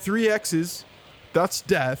 3 X's, that's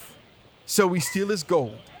death. So we steal his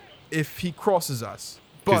gold if he crosses us.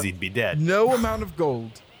 Because But he'd be dead. no amount of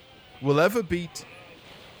gold will ever beat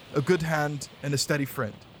a good hand and a steady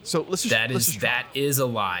friend. So let's just That is a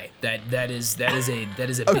lie. That is a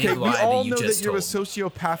big okay, we lie all that you know just that you're a told.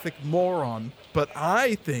 sociopathic moron, but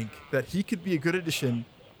I think that he could be a good addition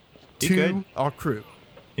He to could. our crew.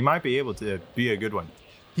 He might be able to be a good one.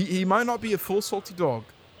 He might not be a full salty dog,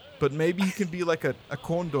 but maybe he can be like a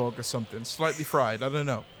corn dog or something, slightly fried. I don't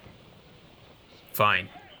know. Fine.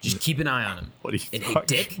 Just keep an eye on him. What are you And hey,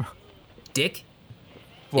 talking Dick,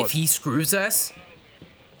 What? if he screws us,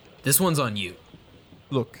 this one's on you.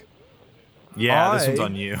 Look, Yeah, this I one's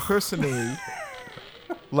on you. personally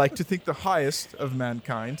like to think the highest of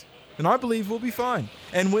mankind, and I believe we'll be fine.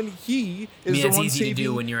 And when he is the It's one easy saving, to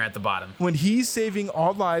do when you're at the bottom. when he's saving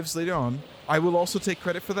our lives later on, I will also take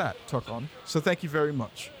credit for that, Tarkon. So thank you very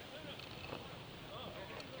much.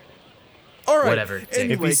 All right. Whatever, Dick.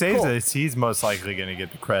 Anyway, If he saves cool. us, he's most likely going to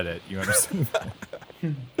get the credit. You understand?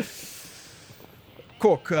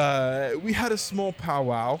 Cork, we had a small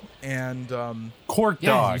powwow, and Cork Yeah,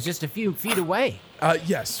 dog. you're just a few feet away.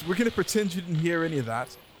 yes, we're gonna pretend you didn't hear any of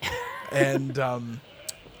that. And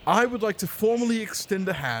I would like to formally extend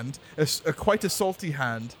a hand, quite a salty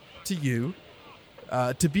hand, to you,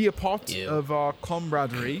 to be a part Ew. of our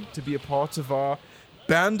camaraderie, to be a part of our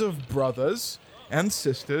band of brothers and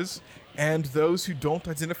sisters, and those who don't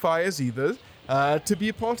identify as either, to be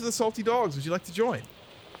a part of the Salty Dogs. Would you like to join?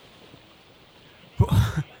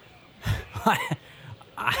 I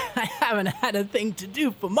haven't had a thing to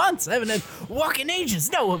do for months. I haven't had walk in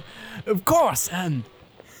ages. No, of course.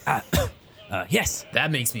 Yes.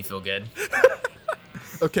 That makes me feel good.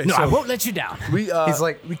 Okay, No, so I won't let you down. we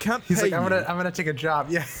we can't He's pay like, you. I'm gonna take a job.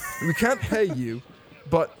 Yeah. We can't pay you,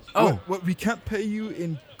 but Oh. what we can't pay you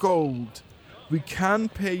in gold. We can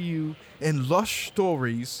pay you in lush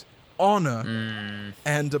stories, honor,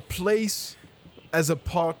 and a place as a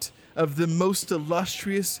part of the most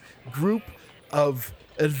illustrious group of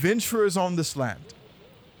adventurers on this land.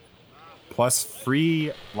 Plus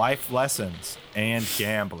free life lessons and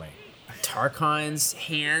gambling. Tarkon's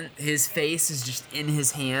hand, his face is just in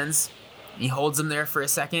his hands. He holds them there for a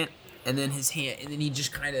second, and then he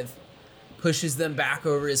just kind of pushes them back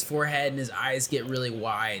over his forehead, and his eyes get really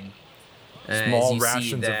wide. Small as you see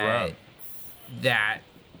rations of rum. That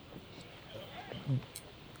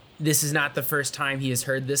this is not the first time he has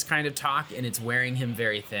heard this kind of talk, and it's wearing him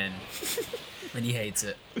very thin, and he hates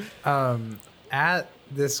it. At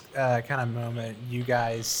this kind of moment, you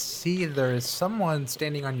guys see there is someone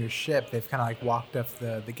standing on your ship. They've kind of like walked up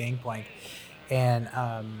the gangplank, and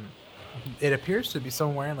it appears to be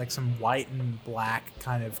someone wearing like some white and black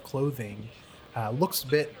kind of clothing. Looks a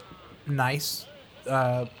bit nice,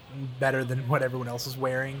 better than what everyone else is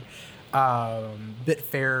wearing. Bit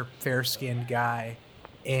fair-skinned guy,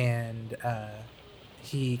 and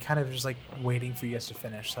he kind of just like waiting for you guys to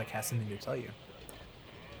finish, like has something to tell you.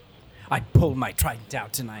 I pulled my trident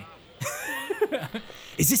out tonight.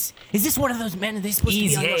 Is this one of those men? Are they supposed to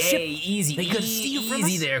be on your ship? Easy, They gonna steal from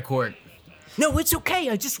easy us? there, Court. No, it's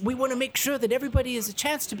okay. We want to make sure that everybody has a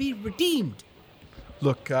chance to be redeemed.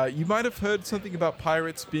 Look, you might have heard something about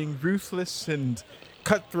pirates being ruthless and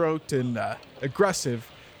cutthroat and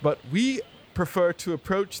aggressive, but we prefer to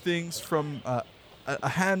approach things from a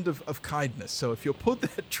hand of kindness. So if you'll put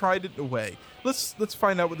that trident away, let's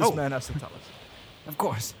find out what this man has to tell us. Of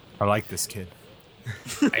course. I like this kid.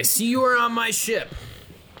 I see you are on my ship.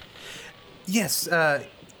 Yes,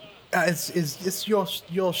 it's your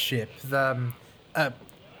ship. I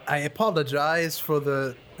apologize for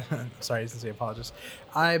the. Sorry, I didn't say apologize.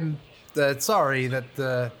 I'm sorry that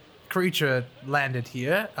the creature landed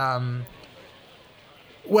here.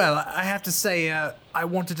 Well, I have to say, I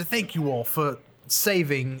wanted to thank you all for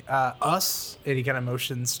saving us. And he kind of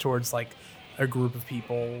motions towards like a group of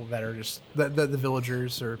people that are just the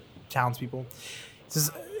villagers or townspeople. He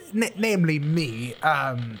says, namely me.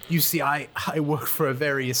 You see, I work for a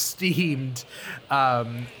very esteemed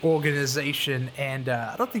organization, and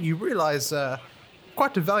I don't think you realize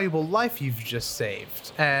quite a valuable life you've just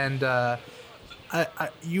saved. And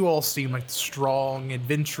you all seem like strong,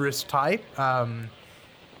 adventurous type.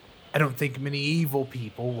 I don't think many evil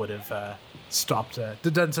people would have done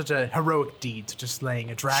such a heroic deed, such as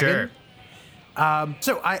slaying a dragon. Sure.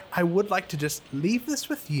 So I would like to just leave this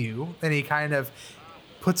with you. And he kind of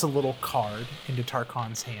puts a little card into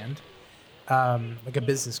Tarkon's hand, like a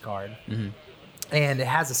business card. Mm-hmm. And it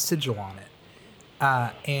has a sigil on it.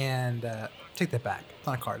 Take that back. It's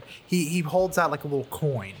not a card. He holds out like a little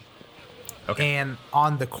coin. Okay. And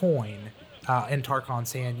on the coin, in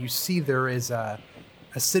Tarkon's hand, you see there is a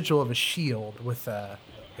sigil of a shield with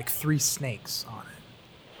like 3 snakes on it.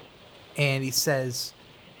 And he says,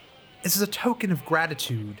 "This is a token of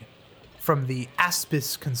gratitude from the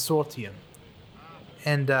Aspis Consortium.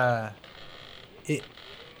 And it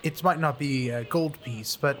might not be a gold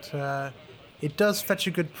piece, but it does fetch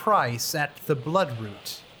a good price at the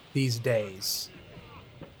Bloodroot these days."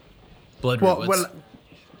 Bloodroot.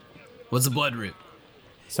 What's a bloodroot?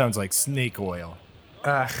 Sounds like snake oil.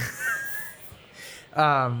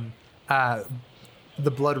 The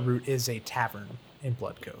Bloodroot is a tavern in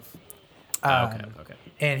Bloodcove. Okay.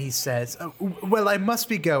 And he says, "Oh, well, I must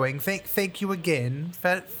be going. Thank you again.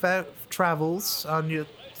 Fair travels on your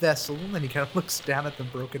vessel." And he kind of looks down at the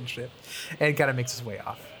broken ship and kind of makes his way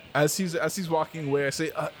off. As he's walking away, I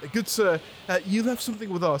say, "Good sir, you left something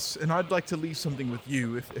with us, and I'd like to leave something with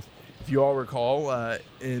you. If you all recall,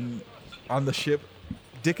 on the ship,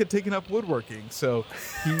 Dick had taken up woodworking, so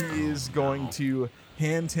he is going to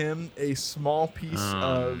hand him a small piece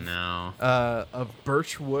of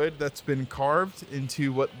birch wood that's been carved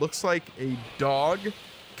into what looks like a dog,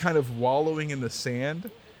 kind of wallowing in the sand,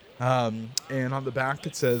 and on the back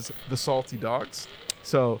it says "The Salty Dogs."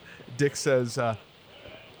 So Dick says,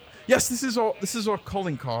 "Yes, this is our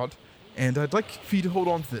calling card, and I'd like for you to hold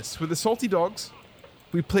on to this. We're the Salty Dogs.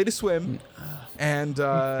 We play to swim, and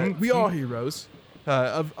we are heroes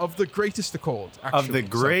of the greatest accord. Actually. Of the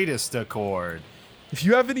greatest accord. If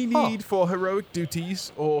you have any need for heroic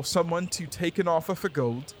duties or someone to take an offer for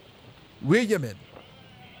gold, we're your men."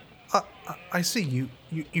 I see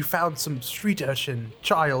you found some street urchin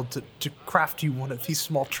child to craft you one of these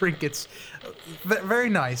small trinkets. Very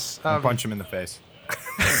nice. Punch him in the face.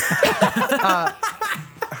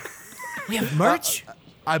 We have merch?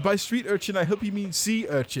 By street urchin, I hope you mean sea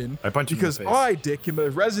urchin. I punch him in the because face. I, Dick, am a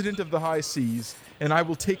resident of the high seas, and I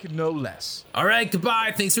will take no less. All right,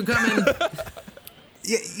 goodbye. Thanks for coming.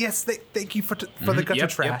 Yes, thank you for the gutter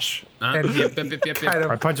trash. And Yep. kind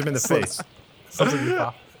I of punch him in the face. something you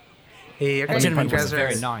pop. Hey, That you gentleman was guys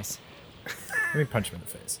very are nice. Let me punch him in the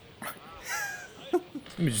face.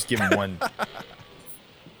 Let me just give him one.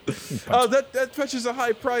 Oh, that fetches a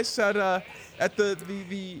high price at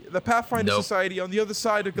the Pathfinder Nope. Society on the other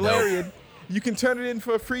side of Galarian. You can turn it in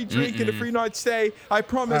for a free drink and a free night stay. I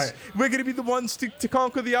promise. All right. We're gonna be the ones to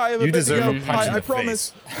conquer the Eye of You deserve Abednego. a punch in I the promise.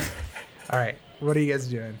 face. all right. What are you guys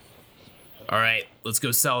doing? All right, let's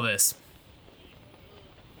go sell this.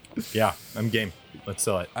 Yeah, I'm game. Let's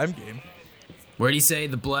sell it. I'm game. Where do you say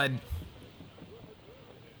the blood?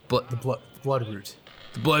 The blood root.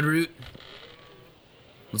 The blood root.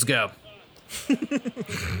 Let's go.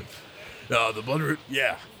 The blood root.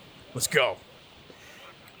 Yeah. Let's go.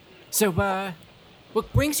 So,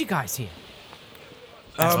 what brings you guys here?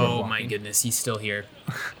 Oh my goodness, he's still here.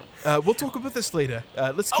 We'll talk about this later.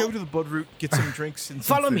 Let's go to the blood root, get some drinks and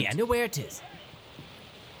some Follow me. food. I know where it is.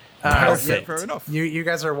 Okay, fair enough. You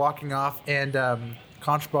guys are walking off, and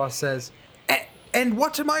Contraboss says, "And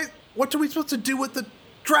what are we supposed to do with the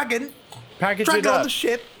dragon? Package Drag it it on up. the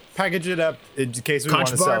ship." Package it up in case we want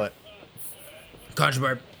to sell it.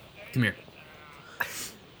 Conchabarb, come here.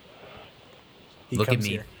 He Look at comes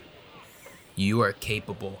me. here. You are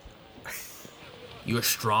capable. You are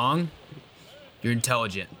strong. You're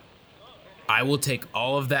intelligent. I will take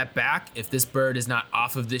all of that back if this bird is not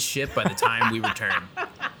off of this ship by the time we return.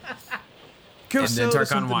 Go And then sell Tarkon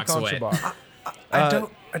something, walks away. Contrabar. I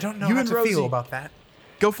don't know you how and to Rosie- feel about that.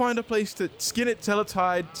 Go find a place to skin it, tell it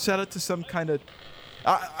hide, sell it to some kind of.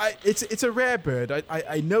 It's a rare bird.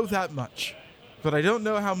 I know that much, but I don't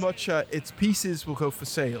know how much its pieces will go for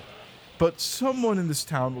sale. But someone in this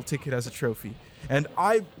town will take it as a trophy, and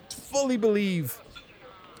I fully believe,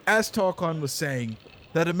 as Tarkon was saying,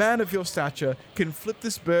 that a man of your stature can flip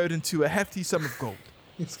this bird into a hefty sum of gold.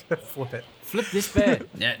 He's gonna flip it. Flip this bird.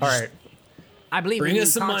 Yeah, All just right. I believe Bring in us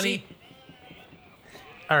you, some Conchi. money.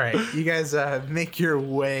 All right, you guys make your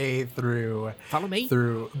way through. Follow me.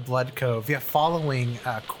 Through Bloodcove. Yeah, following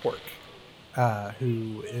Cork,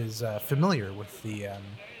 who is familiar with the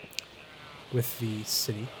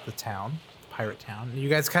city, the town, the pirate town. You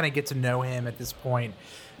guys kind of get to know him at this point.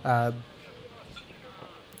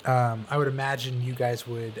 I would imagine you guys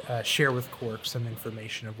would share with Cork some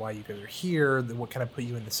information of why you guys are here, what kind of put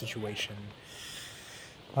you in the situation.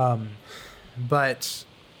 But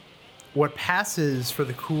what passes for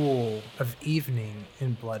the cool of evening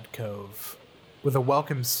in Bloodcove, with a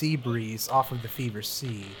welcome sea breeze off of the Fever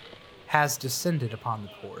Sea, has descended upon the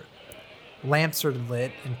port. Lamps are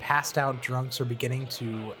lit, and passed out drunks are beginning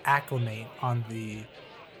to acclimate on the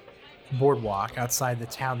boardwalk outside the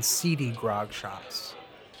town's seedy grog shops.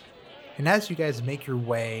 And as you guys make your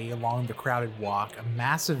way along the crowded walk, a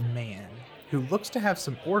massive man, who looks to have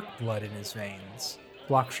some orc blood in his veins,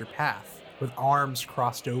 blocks your path, with arms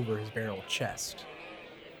crossed over his barrel chest.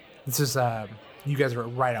 This is, you guys are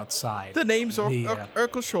right outside. The name's the,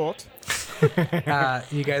 Urkel Short.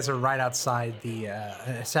 you guys are right outside the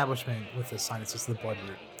establishment with a sign that says the Blood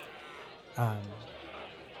Root.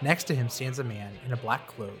 Next to him stands a man in a black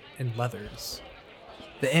cloak and leathers.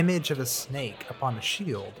 The image of a snake upon a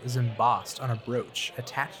shield is embossed on a brooch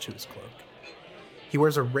attached to his cloak. He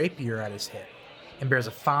wears a rapier at his hip and bears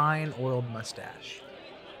a fine oiled mustache.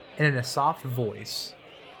 And in a soft voice,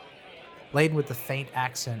 laden with the faint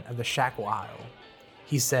accent of the Shackle Isle,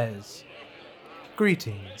 he says,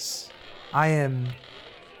 "Greetings. I am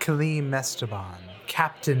Kalim Esteban,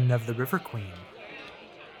 captain of the River Queen,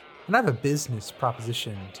 and I have a business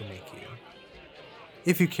proposition to make you.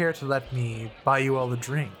 If you care to let me buy you all a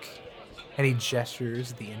drink," and he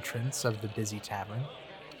gestures at the entrance of the busy tavern.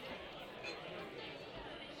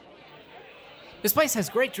 This place has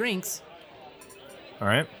great drinks. All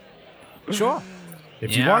right. Sure.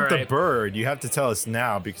 If you Yeah, want the alright. bird, you have to tell us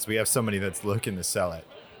now because we have somebody that's looking to sell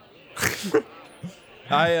it.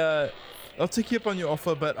 I'll take you up on your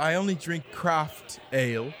offer, but I only drink craft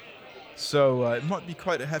ale, so it might be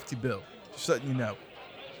quite a hefty bill. Just letting you know.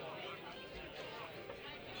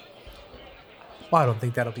 Well, I don't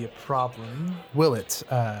think that'll be a problem. Will it?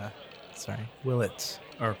 Will it?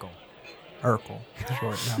 Urkel. Urkel.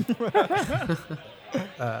 Short,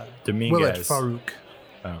 no. Dominguez. Will it Farouk?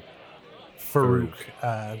 Oh. Farouk,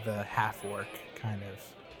 the half orc, kind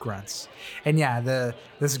of grunts. And yeah,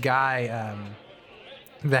 this guy,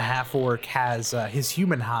 the half orc, has his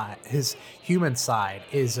human side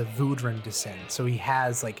is of Voudran descent, so he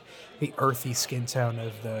has like the earthy skin tone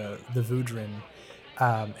of the Voudran,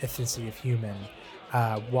 ethnicity of human,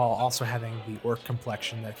 while also having the orc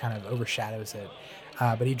complexion that kind of overshadows it.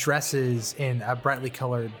 But he dresses in a brightly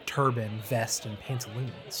colored turban, vest, and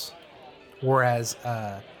pantaloons, whereas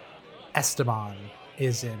Esteban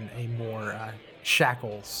is in a more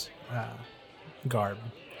shackles garb.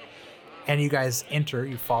 And you guys enter,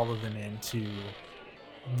 you follow them into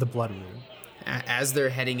the Blood Room. As they're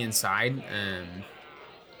heading inside,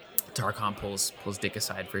 Tarkon pulls Dick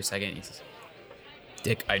aside for a second. He says,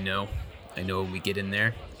 "Dick, I know when we get in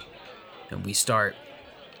there and we start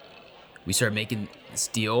making this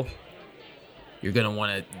deal, you're gonna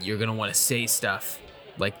wanna say stuff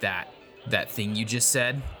like that thing you just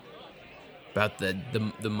said about the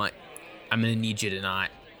money. I'm gonna need you to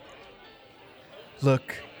not.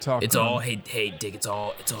 Look, Tarkon. It's all hey Dick. It's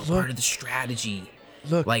all part of the strategy.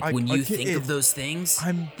 Look, like when I you get think it. of those things.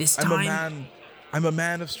 I'm a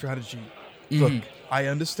man of strategy. Look, I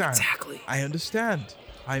understand. Exactly. I understand.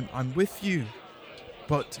 I'm with you.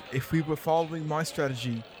 But if we were following my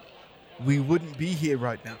strategy, we wouldn't be here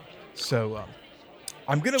right now. So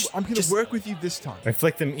I'm gonna work with you this time. I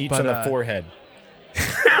flick them each But, on the forehead.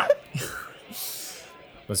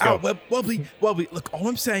 Let's go. Oh, well, look, all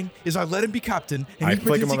I'm saying is I let him be captain, and I he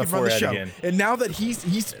flick him pretends he on the can run the forehead show. again. And now that he's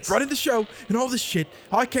running the show and all this shit,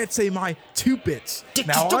 I can't say my 2 bits. Dick,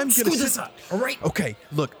 Now don't I'm screw gonna this sit. up, all right? Okay,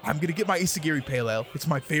 look, I'm gonna get my Isagiri Pale Ale. It's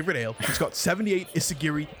my favorite ale. It's got 78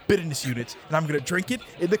 Isagiri bitterness units, and I'm gonna drink it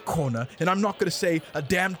in the corner, and I'm not gonna say a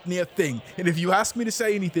damn near thing. And if you ask me to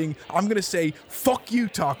say anything, I'm gonna say, fuck you,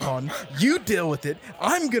 Tarkon. You deal with it.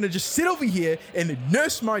 I'm gonna just sit over here and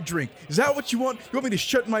nurse my drink. Is that what you want? You want me to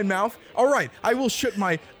shut my mouth? All right, I will shut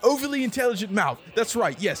my overly intelligent mouth. That's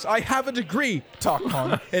right. Yes, I have a degree,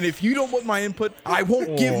 Tarkon. And if you don't want my input, I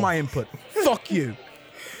won't give my input. Fuck you.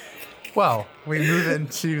 Well, we move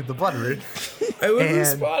into the Blood Root. I would And-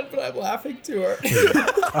 respond, but I'm laughing to her.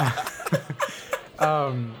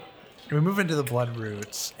 We move into the Blood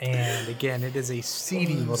Roots, and again, it is a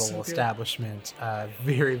seedy little establishment.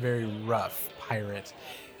 Very, very rough pirate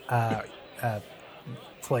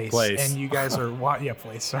place. And you guys are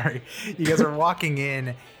sorry. You guys are walking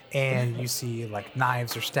in, and you see like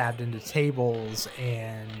knives are stabbed into tables,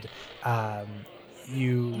 and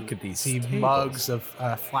you Look at these see tables. mugs of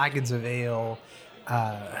flagons of ale.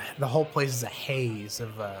 The whole place is a haze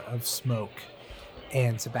of smoke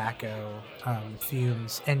and tobacco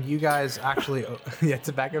fumes, and you guys actually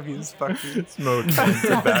tobacco fumes, fuck you. Smoke and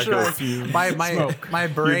tobacco Sure. fumes. My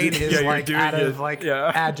brain is you're like doing out of it. like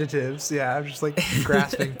Yeah. adjectives. Yeah, I'm just like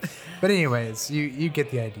grasping. But anyways, you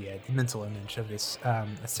get the idea, the mental image of this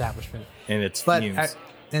establishment. And it's But fumes.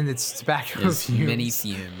 and it's tobacco There's fumes. many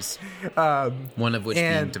fumes. One of which being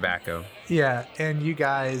and- tobacco. Yeah, and you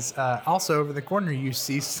guys also over the corner you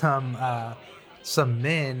see some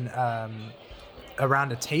men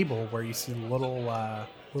around a table where you see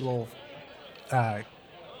little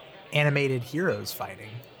animated heroes fighting,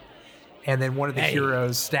 and then one of the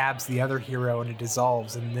heroes stabs the other hero and it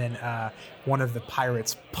dissolves, and then one of the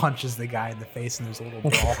pirates punches the guy in the face and there's a little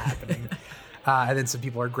brawl happening. And then some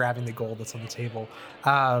people are grabbing the gold that's on the table.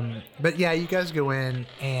 But yeah, you guys go in,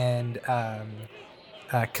 and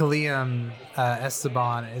Kaliam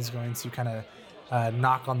Esteban is going to kind of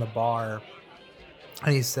knock on the bar,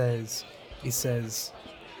 and he says, yes,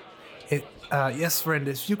 friend,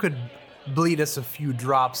 if you could bleed us a few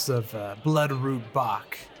drops of Bloodroot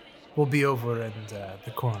Bach, we'll be over in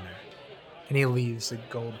the corner. And he leaves a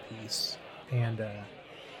gold piece, and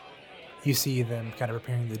you see them kind of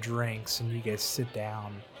preparing the drinks, and you guys sit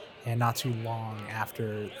down, and not too long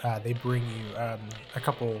after, they bring you a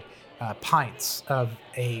couple pints of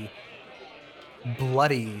a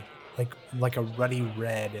bloody, like a ruddy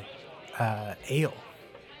red ale.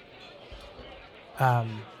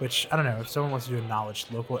 Which, I don't know, if someone wants to do a knowledge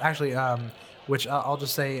local, actually, which I'll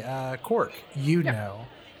just say, Cork, know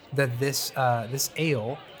that this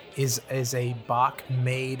ale is a Bach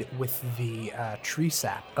made with the tree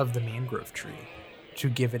sap of the mangrove tree to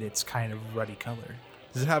give it its kind of ruddy color.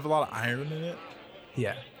 Does it have a lot of iron in it?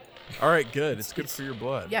 Yeah. All right, good. It's good for your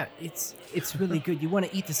blood. Yeah, it's really good. You want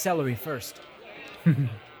to eat the celery first.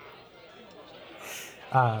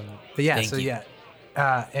 But yeah, Thank so you.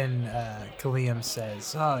 yeah. And Kaliam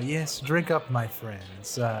says, "Oh, yes, drink up, my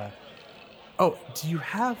friends. Oh, do you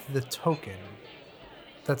have the token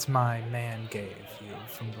that's my man gave you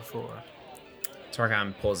from before?"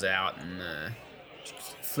 Tarkon pulls it out and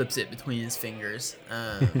flips it between his fingers.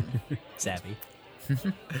 Savvy.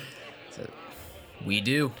 So, we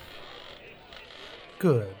do.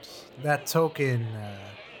 Good. That token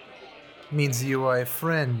means you are a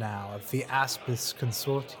friend now of the Aspis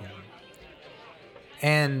Consortium.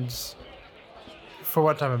 And For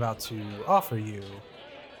what I'm about to offer you,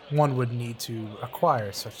 one would need to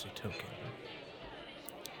acquire such a token.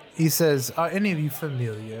 He says, are any of you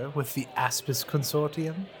familiar with the Aspis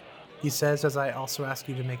Consortium? He says, as I also ask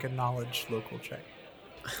you to make a knowledge local check.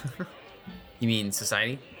 You mean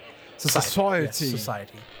society? Society. Yes,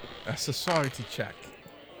 society. A society check.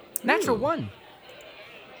 Natural one.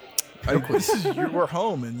 This is we're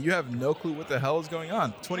home, and you have no clue what the hell is going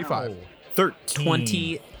on. 25. 13.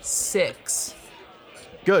 26.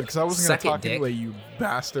 Good, because I wasn't going Suck to it, talk dick. anyway, you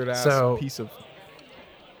bastard ass So- piece of.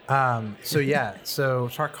 So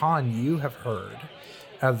Tarkhan, you have heard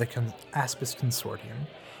of the Aspis Consortium.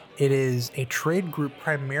 It is a trade group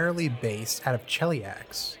primarily based out of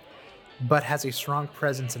Cheliax, but has a strong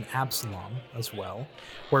presence in Absalom as well,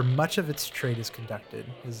 where much of its trade is conducted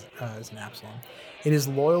is in Absalom. It is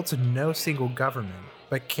loyal to no single government,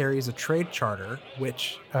 but carries a trade charter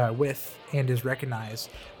which with and is recognized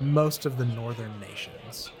most of the northern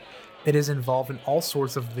nations. It is involved in all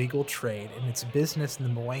sorts of legal trade, and its business in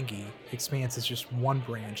the Mwangi expands as just one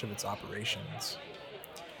branch of its operations.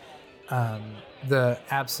 The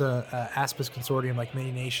Aspis Consortium, like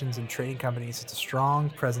many nations and trading companies, has a strong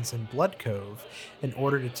presence in Bloodcove in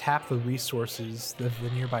order to tap the resources of the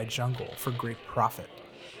nearby jungle for great profit.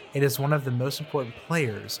 It is one of the most important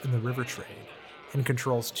players in the river trade and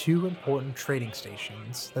controls 2 important trading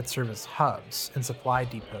stations that serve as hubs and supply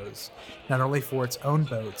depots, not only for its own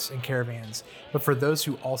boats and caravans, but for those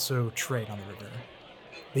who also trade on the river.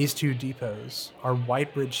 These 2 depots are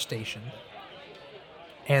Whitebridge Station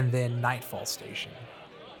and then Nightfall Station.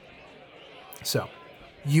 So,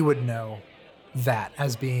 you would know that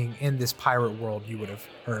as being in this pirate world you would have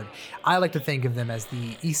heard. I like to think of them as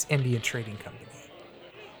the East India Trading Company.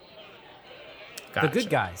 Gotcha. The good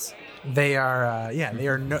guys. They are, they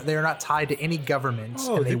are not tied to any government,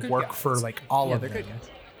 and they they're good work guys. for like all of they're them. good guys.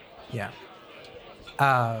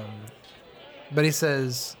 Yeah. But he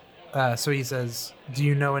says, do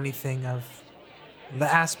you know anything of the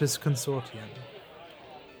Aspis Consortium?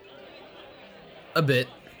 A bit.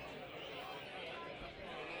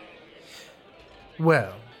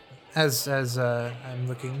 Well, as I'm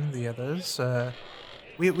looking the others,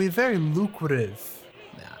 we very lucrative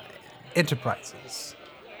enterprises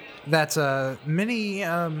that many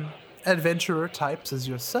adventurer types as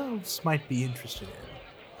yourselves might be interested in.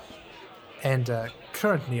 And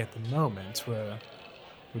currently at the moment, we're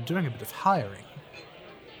doing a bit of hiring.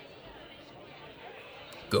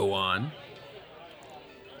 Go on.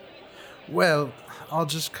 Well, I'll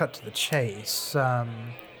just cut to the chase.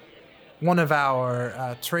 One of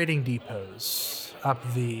our trading depots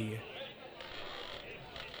up the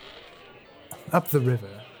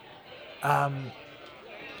river.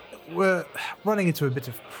 We're running into a bit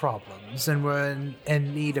of problems, and we're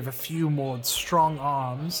in need of a few more strong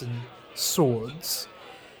arms and swords.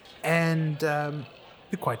 And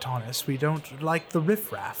be quite honest, we don't like the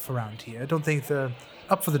riffraff around here. Don't think they're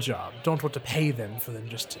up for the job. Don't want to pay them for them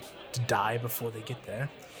just to die before they get there.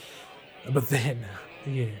 But then,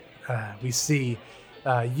 we see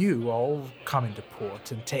you all come into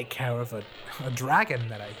port and take care of a dragon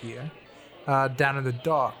that I hear down in the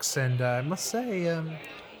docks. And I must say,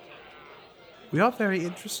 we are very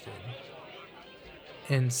interested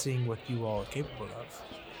in seeing what you all are capable of.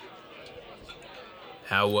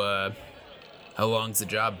 How long's the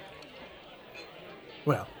job?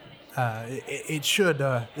 Well, it should,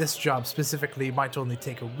 this job specifically might only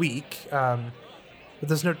take a week, but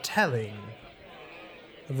there's no telling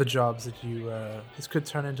of the jobs that this could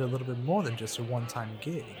turn into a little bit more than just a one-time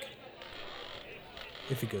gig,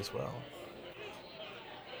 if it goes well.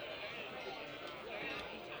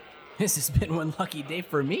 This has been one lucky day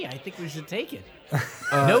for me. I think we should take it.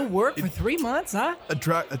 No work for 3 months, huh? A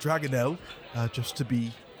dragonelle, just to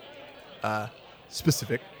be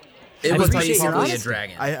specific. It I was appreciate your basically a honesty.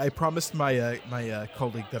 dragon. I promised my my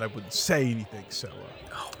colleague that I wouldn't say anything, so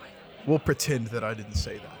we'll pretend that I didn't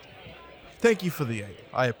say that. Thank you for the aid.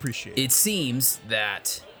 I appreciate it. It seems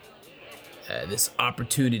that this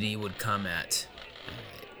opportunity would come at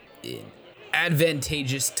an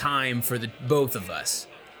advantageous time for the both of us.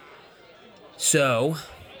 So,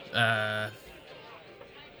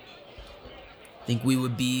 think we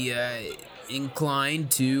would be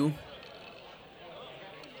inclined to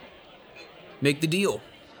make the deal.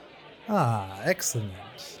 Ah, excellent.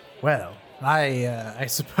 Well, I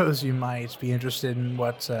suppose you might be interested in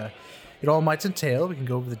what it all might entail. We can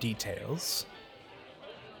go over the details.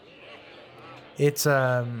 It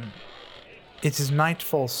is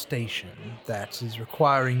Nightfall Station that is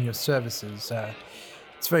requiring your services.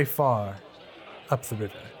 It's very far up the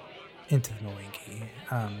river into the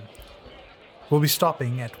Mwangi. We'll be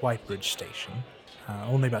stopping at Whitebridge Station.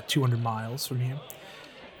 only about 200 miles from here.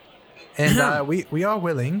 And we are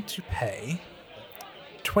willing to pay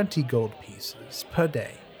 20 gold pieces per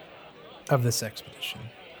day of this expedition.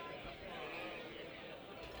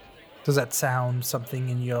 Does that sound something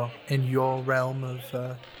in your realm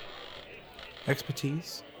of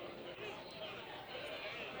expertise?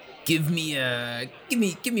 Give me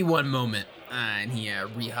 1 moment. And he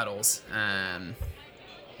rehuddles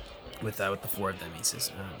with the 4 of them. He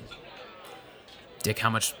says, "Dick, how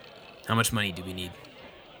much money do we need?"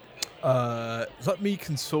 Let me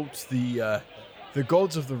consult the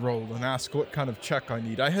gods of the roll and ask what kind of check I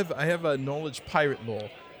need. I have a knowledge pirate law,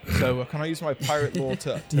 so can I use my pirate law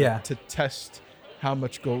to test how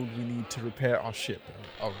much gold we need to repair our ship?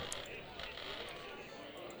 All right.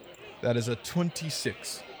 That is a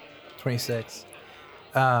 26. 26.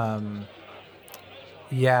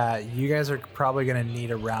 Yeah, you guys are probably gonna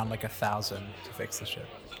need around like 1,000 to fix the ship.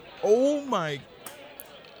 Oh my!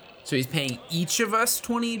 So he's paying each of us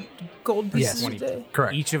 20 gold pieces a day?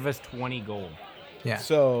 Correct. Each of us 20 gold. Yeah.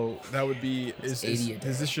 So that would be is 80 a day.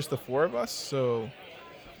 this just the 4 of us? So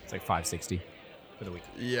It's like 560 for the week.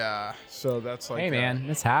 yeah, so that's like Hey man,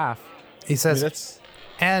 that's half. He I says, mean, that's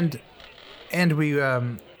and we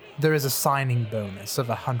there is a signing bonus of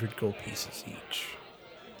 100 gold pieces each.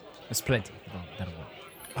 That's plenty. That'll work.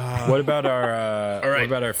 What about our All right. what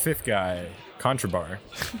about our 5th guy, Contrabar?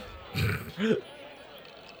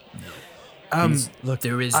 Look,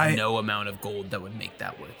 there is I- no amount of gold that would make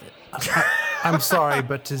that worth it. I'm sorry,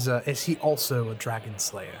 but is he also a dragon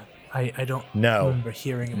slayer? I don't No. remember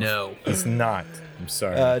hearing him. No. He's not. I'm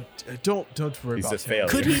sorry. don't worry He's about a failure.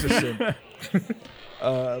 him. He's a sim.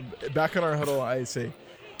 Back in our huddle, I say,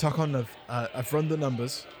 Takon, I've run the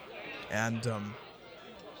numbers, and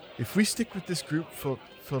if we stick with this group for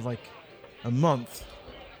like a month,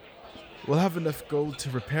 we'll have enough gold to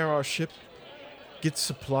repair our ship, get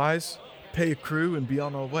supplies, pay a crew, and be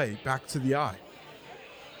on our way back to the Eye.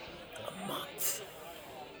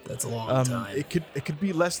 That's a long time. It could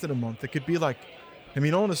be less than a month. It could be like, I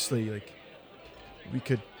mean, honestly, like we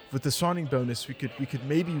could with the signing bonus, we could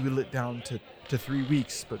maybe whittle it down to 3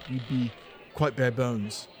 weeks, but we'd be quite bare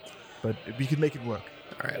bones. But we could make it work.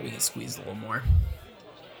 All right, we can squeeze a little more.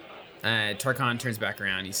 Tarkon turns back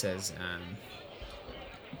around. He says,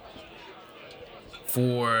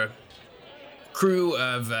 for crew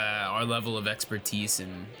of our level of expertise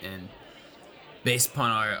and based upon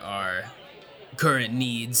our current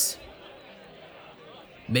needs,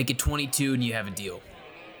 make it 22 and you have a deal.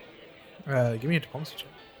 Give me a diplomacy check.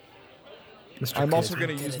 Mr. I'm also Kid.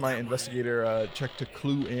 going to use my investigator check to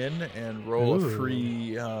clue in and roll a Ooh.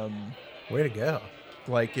 free, Way to go.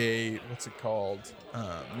 like a, what's it called?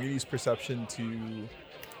 I'm going to use perception to,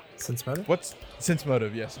 Sense motive? what's sense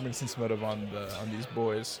motive? Yes, I'm going to sense motive on these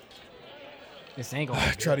boys. This angle.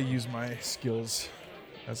 Try to use my skills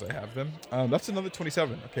as I have them. That's another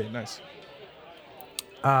 27. Okay, nice.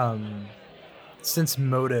 Sense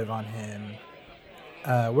motive on him.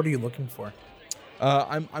 What are you looking for?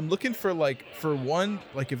 I'm looking for one,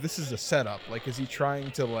 if this is a setup, is he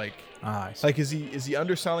trying to I see. is he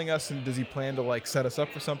underselling us, and does he plan to set us up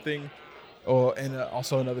for something, and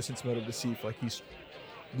also another sense motive to see if he's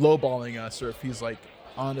lowballing us or if he's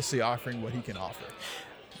honestly offering what he can offer.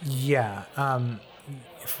 Yeah.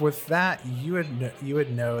 With that, you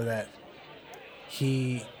would know that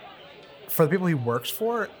he, for the people he works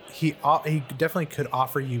for, he definitely could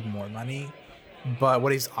offer you more money, but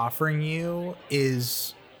what he's offering you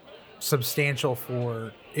is substantial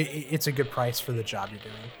for it's a good price for the job you're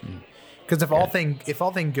doing. Because if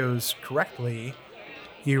all thing goes correctly,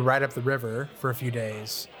 you ride up the river for a few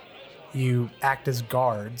days. You act as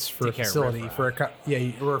guards for Take a care of facility riffraff.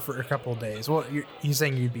 or for a couple of days. Well, he's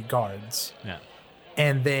saying you'd be guards, Yeah.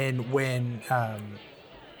 and then whenever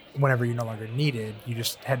you're no longer needed, you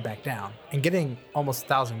just head back down. And getting almost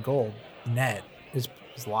 1,000 gold net is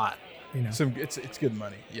a lot, you know. So it's good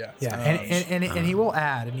money. Yeah. Yeah, and he will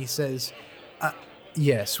add, and he says,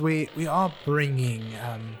 yes, we are bringing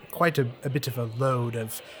quite a bit of a load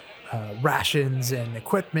of rations and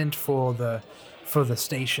equipment for the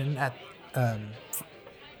station at the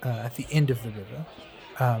end of the river.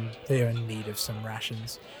 They are in need of some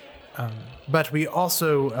rations, but we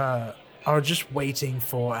also are just waiting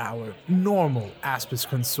for our normal Aspis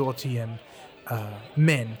Consortium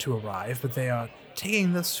men to arrive, but they are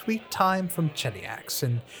taking the sweet time from Cheliax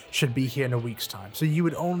and should be here in a week's time. So you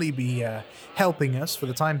would only be helping us for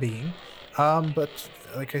the time being. But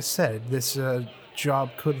like I said, this job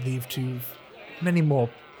could lead to many more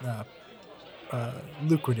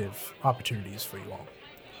lucrative opportunities for you all.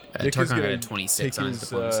 Dick is Tarkon had gonna a 26 take on his his,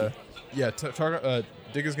 diplomacy.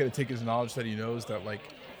 Dick is gonna take his knowledge that he knows that like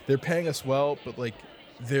they're paying us well, but like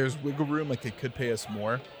there's wiggle room, like they could pay us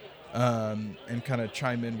more, and kind of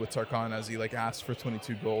chime in with Tarkon as he like asks for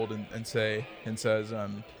 22 gold and says,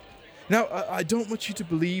 now I don't want you to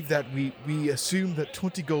believe that we assume that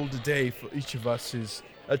 20 gold a day for each of us is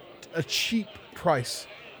a cheap price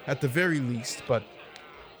at the very least, but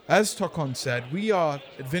as Tarkon said, we are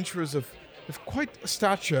adventurers of quite a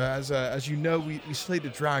stature. As you know, we slayed a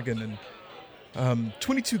dragon, and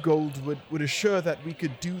 22 gold would assure that we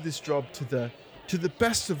could do this job to the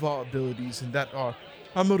best of our abilities, and that our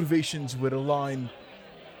motivations would align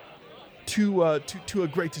to a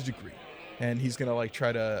greater degree. And he's gonna like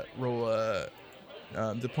try to roll a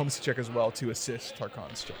diplomacy check as well to assist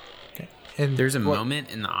Tarkon's check. Okay. And There's a moment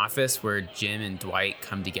in the office where Jim and Dwight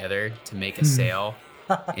come together to make a sale,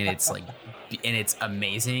 and it's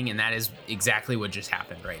amazing, and that is exactly what just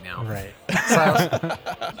happened right now. Right.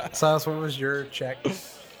 Silas, what was your check?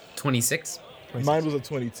 26. Mine was a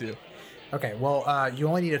 22. Okay, well, you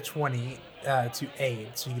only need a 20 to aid,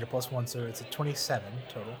 so you get a +1, so it's a 27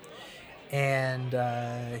 total. And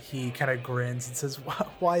he kind of grins and says,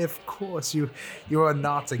 "Why, of course, you are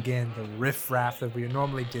not again the riffraff that we are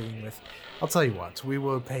normally dealing with. I'll tell you what, we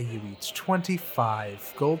will pay you each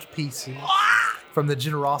 25 gold pieces from the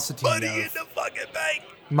generosity of in the fucking bank.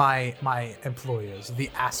 my employers, the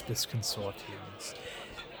Aspis Consortiums."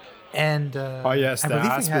 And Oh yes, I the believe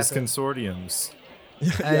we had Aspis Consortiums.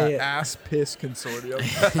 Ass piss consortium.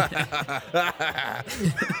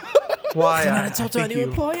 Why Come on, I it's all think to new you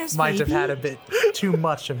employers, might have baby. had a bit too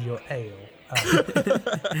much of your ale.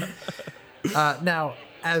 Now,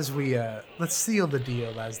 as we let's seal the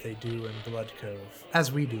deal as they do in Bloodcove,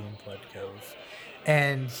 as we do in Bloodcove,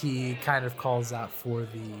 and he kind of calls out for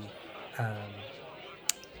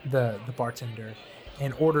the bartender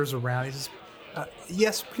and orders around. He says,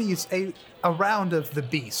 "Yes, please, a round of the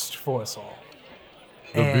beast for us all."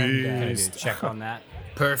 And, Can I do a check on that?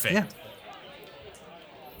 Perfect. yeah.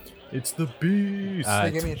 It's the beast.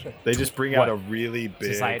 Give me a check. They just bring out a really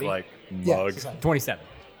big Society? like Yeah, mug. society. 27.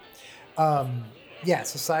 Yeah,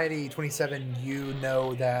 Society 27, you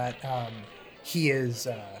know that he's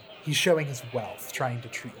showing his wealth, trying to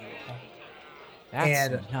treat you well.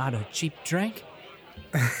 That's And- not a cheap drink.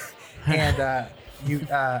 And you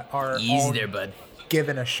are Easy all there, bud.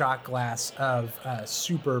 given a shot glass of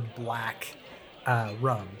super black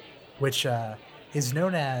rum, which is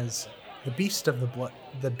known as the Beast of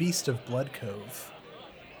Bloodcove,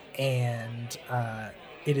 and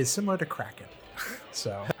it is similar to Kraken.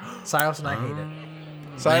 So Silas and I hate it.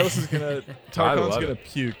 Silas is gonna. Tarkon's love gonna it.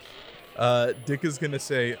 puke. Dick is gonna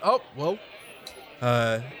say, "Oh well,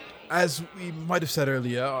 as we might have said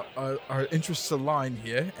earlier, our interests align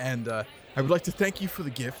here, and I would like to thank you for the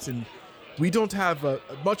gift. And we don't have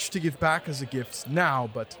much to give back as a gift now,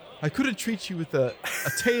 but I could entreat you with a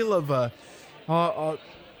tale of our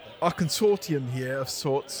consortium here of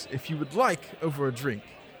sorts, if you would like, over a drink."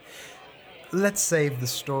 Let's save the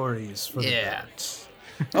stories for the Yeah.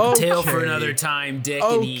 boat. Tale for Okay. another time, Dick,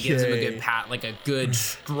 and he gives him a Okay. good pat, like a good,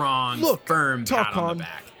 strong, Look, firm pat on Tarkon, the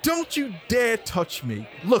back. don't you dare touch me.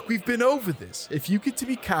 Look, we've been over this. If you get to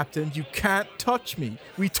be captain, you can't touch me.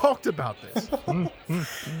 We talked about this.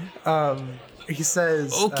 He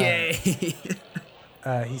says, Okay.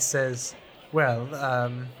 he says, "Well,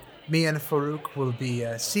 me and Farouk will be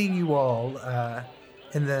seeing you all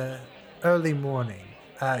in the early morning.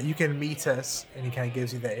 You can meet us," and he kind of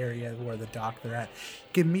gives you the area where the dock they're at.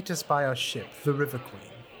 "You can meet us by our ship, the River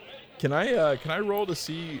Queen." Can I roll to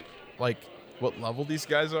see like what level these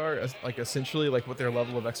guys are? Like essentially like what their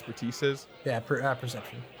level of expertise is? Yeah,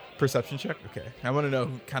 perception. Perception check. Okay, I want to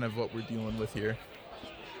know kind of what we're dealing with here.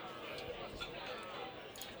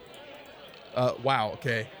 Wow.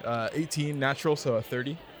 Okay. 18 natural, so a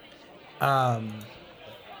 30.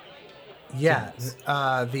 Yeah,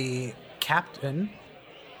 the Captain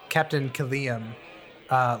Kalium,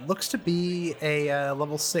 looks to be a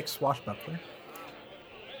level 6 swashbuckler.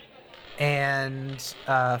 And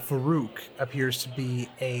Farouk appears to be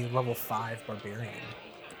a level 5 barbarian.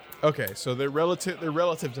 Okay, so they're relative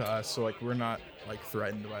to us, so like we're not like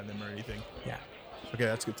threatened by them or anything. Yeah. Okay,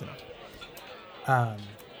 that's good to know.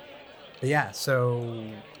 But yeah, so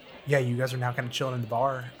yeah, you guys are now kind of chilling in the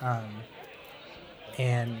bar.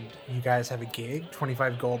 And you guys have a gig,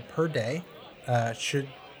 25 gold per day.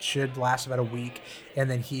 Should last about a week, and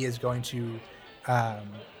then he is going to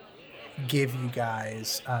give you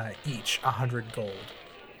guys each 100 gold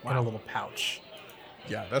in a little pouch.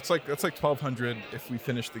 Yeah, that's like 1,200 if we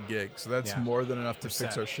finish the gig. So that's Yeah. more than enough to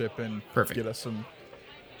fix set. our ship and Perfect. get us some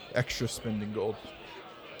extra spending gold.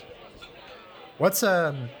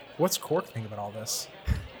 What's Cork think about all this?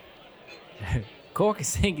 Cork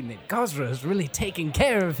is thinking that Kozra's really taking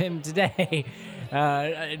care of him today.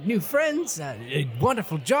 New friends, a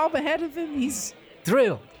wonderful job ahead of him. He's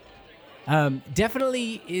thrilled.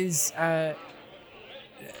 Definitely is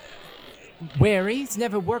wary. He's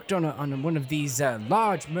never worked on one of these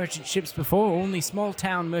large merchant ships before, only small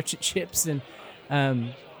town merchant ships, and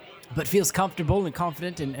but feels comfortable and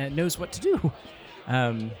confident and knows what to do.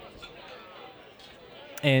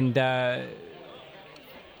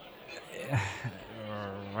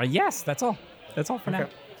 Yes, that's all. That's all for now.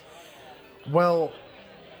 Well,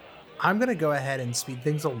 I'm gonna go ahead and speed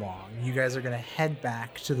things along. You guys are gonna head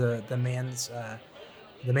back to the man's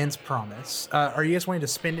promise. Are you guys wanting to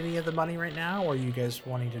spend any of the money right now, or are you guys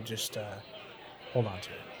wanting to just hold on to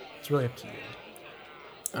it? It's really up to you.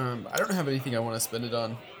 I don't have anything I want to spend it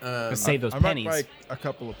on. Save those I pennies. might buy a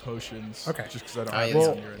couple of potions. Okay. Just because I don't Ah, have yeah, any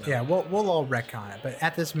Well, right now. yeah, we'll all retcon it. But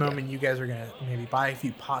at this moment, you guys are gonna maybe buy a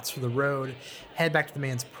few pots for the road, head back to the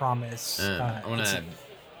man's promise. I want to.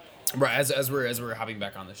 Right, as we're hopping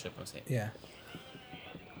back on the ship, I'm saying. Yeah.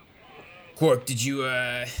 Quark, did you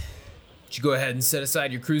go ahead and set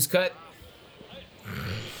aside your cruise cut?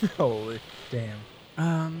 Holy.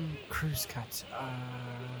 Damn. Cruise cuts.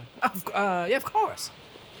 Yeah, of course.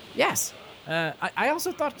 Yes. I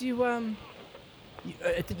also thought you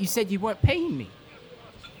said you weren't paying me.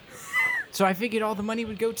 So I figured all the money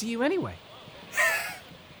would go to you anyway.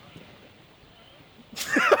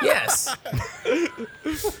 Yes.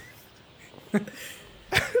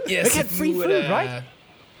 Yes. They get if free you would, food, right?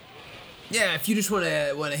 Yeah, if you just want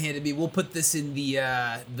to hand it me, we'll put this in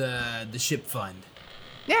the ship fund.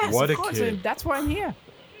 Yes, What of a course. kid. And that's why I'm here.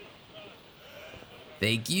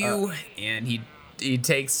 Thank you. And he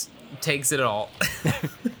takes it all.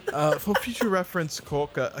 For future reference,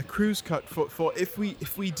 Cork, a cruise cut for if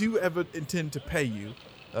we do ever intend to pay you,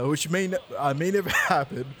 which may never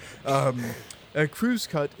happen. A cruise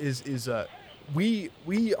cut is we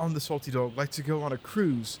on the Salty Dog like to go on a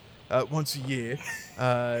cruise once a year,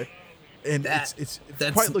 and it's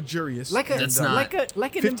quite luxurious. Like and, an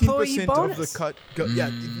 15% employee bonus. of the cut. Yeah,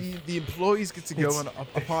 the employees get to go on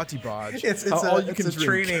a party barge. It's all a you can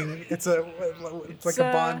drink. training. It's like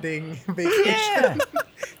a bonding vacation. Yeah.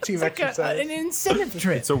 Team Like exercise. an incentive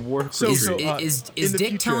trip. It's a work So- retreat. so, is in the Dick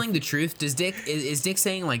future- telling the truth? Is Dick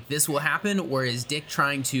saying like this will happen, or is Dick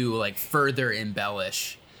trying to like further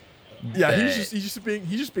embellish? Yeah, the- he's just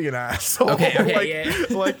being an asshole. Okay,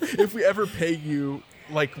 yeah. Like if we ever pay you,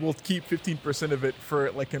 like we'll keep 15% of it for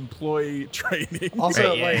like employee training. Also,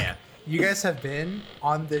 Right, yeah, like yeah. you guys have been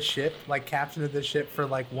on this ship, like captain of this ship, for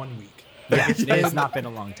like 1 week. Yeah, it has not been a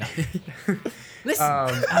long time.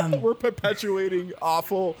 Listen, We're perpetuating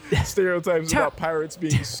awful stereotypes about pirates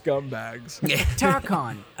being scumbags.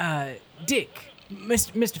 Tarkon, Dick,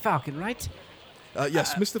 Mr. Falcon, right?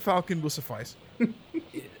 Yes, Mr. Falcon will suffice.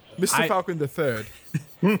 Mr. Falcon the Third.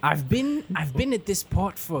 I've been at this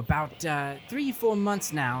port for about 3-4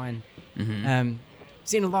 months now, and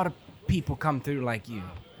seen a lot of people come through like you,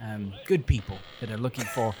 good people that are looking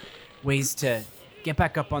for ways to get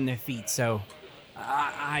back up on their feet. So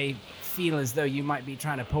I feel as though you might be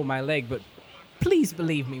trying to pull my leg, but please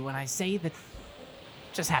believe me when I say that.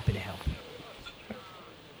 Just happy to help.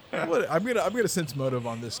 What, I'm gonna sense motive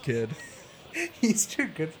on this kid. He's too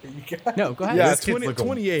good for you guys. No, go ahead. Yeah, This kid's 20, looking-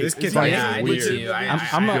 28. this kid's Is he like- Yeah, I do weird. too. I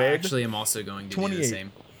I'm a- actually am also going to do the 28.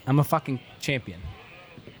 same. I'm a fucking champion.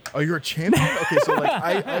 Oh, you're a champion? Okay, so like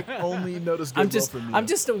I only noticed goodwill from you. I'm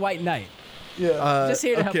just a white knight. Yeah. Just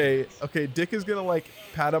here to help. Okay. Dick is gonna like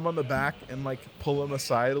pat him on the back and like pull him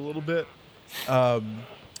aside a little bit,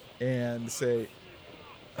 and say,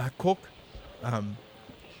 "Cork,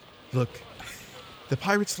 look, the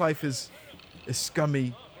pirate's life is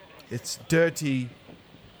scummy, it's dirty,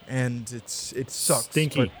 and it sucks.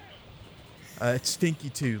 Stinky. but, it's stinky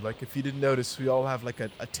too. Like if you didn't notice, we all have like a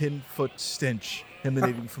 10-foot stench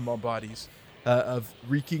emanating from our bodies, of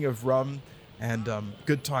reeking of rum and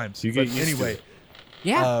good times. You get But used to anyway." it.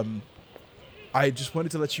 Yeah. I just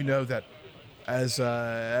wanted to let you know that as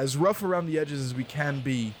rough around the edges as we can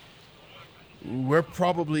be, we're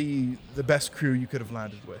probably the best crew you could have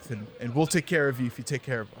landed with, and we'll take care of you if you take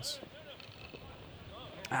care of us.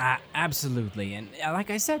 Absolutely. And like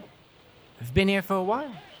I said, I've been here for a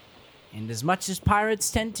while. And as much as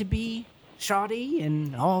pirates tend to be shoddy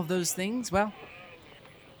and all of those things, well,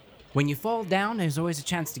 when you fall down, there's always a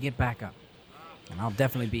chance to get back up. And I'll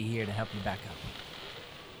definitely be here to help you back up.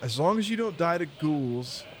 As long as you don't die to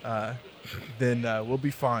ghouls, then we'll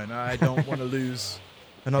be fine. I don't want to lose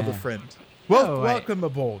another Yeah. friend. Oh, Welcome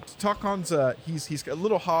aboard. Tarkon's he's a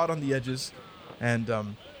little hard on the edges, and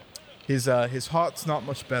His heart's not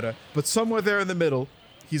much better, but somewhere there in the middle,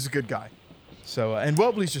 he's a good guy. So and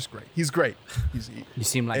Welbley's just great. He's great. You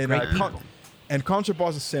seem like and, great people. And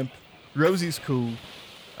Contrabar's a simp. Rosie's cool.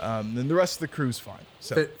 And the rest of the crew's fine.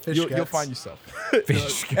 So you'll find yourself.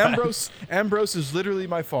 Ambrose is literally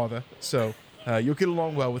my father, so you'll get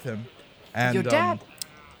along well with him. And Your dad.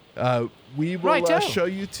 We will Righto. show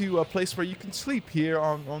you to a place where you can sleep here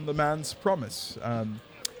on the Man's Promise.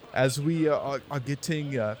 As we are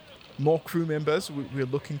getting more crew members, we're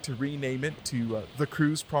looking to rename it to the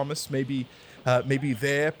Crew's Promise. Maybe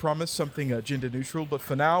their promise, something gender neutral. But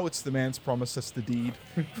for now, it's the Man's Promise. That's the deed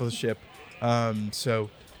for the ship. So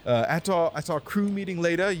at our crew meeting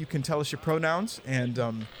later, you can tell us your pronouns,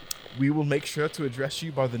 and we will make sure to address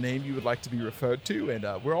you by the name you would like to be referred to. And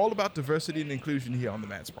we're all about diversity and inclusion here on the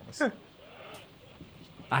Man's Promise.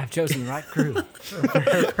 I have chosen the right crew.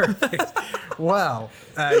 Perfect. Well,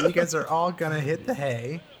 you guys are all gonna hit the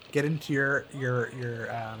hay, get into your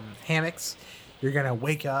hammocks. You're gonna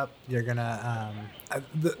wake up. You're gonna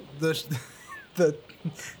the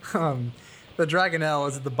Dragonelle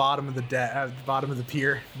is at the bottom of the bottom of the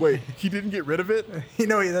pier. Wait, he didn't get rid of it? He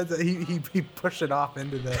pushed it off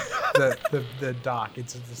into the dock.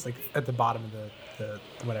 It's just like at the bottom of the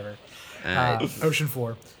whatever ocean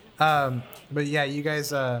floor. But yeah, you guys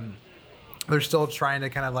they're still trying to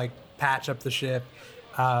kind of like patch up the ship,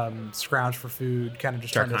 scrounge for food, kind of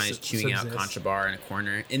just trying to Tarkhan is chewing out subsist. Contrabar in a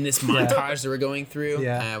corner. In this montage that we're going through,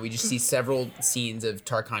 Yeah. we just see several scenes of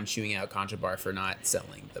Tarkhan chewing out Contrabar for not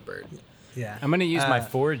selling the bird. Yeah, I'm gonna use my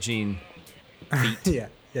foraging feat. yeah,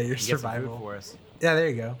 your to get some food survival. for us. Yeah, there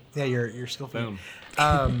you go. Yeah, your skill feat.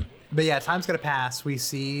 Boom. But yeah, time's gonna pass. We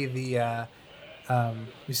see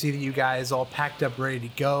you guys all packed up, ready to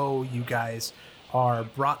go. You guys are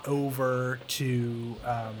brought over to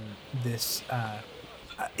this.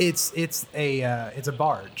 It's a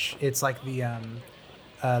barge. It's like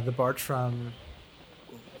the barge from.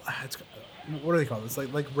 What do they call it? It's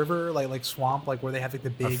like river, like swamp, like where they have like the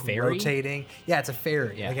big ferry? rotating. Yeah, it's a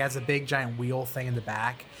ferry. Yeah. Like it has a big giant wheel thing in the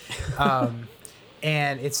back,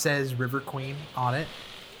 and it says River Queen on it.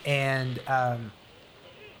 And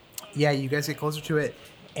yeah, you guys get closer to it,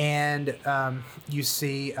 and you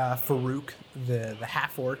see Farouk, the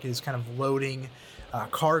half orc, is kind of loading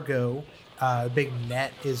cargo. A big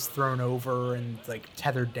net is thrown over and like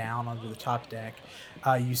tethered down onto the top deck.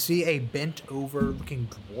 You see a bent over looking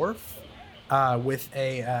dwarf with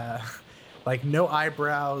a like no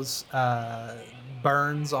eyebrows,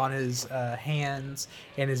 burns on his hands,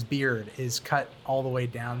 and his beard is cut all the way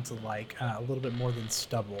down to like a little bit more than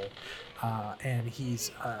stubble. And he's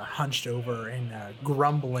hunched over and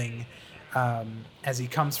grumbling as he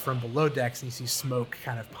comes from below decks, and you see smoke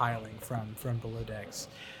kind of piling from below decks.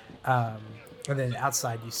 And then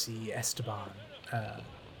outside you see Esteban.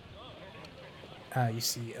 You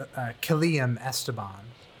see Kiliam Esteban.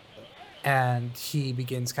 And he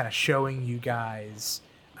begins kind of showing you guys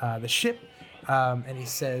the ship. And he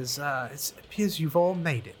says, it appears you've all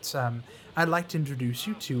made it. I'd like to introduce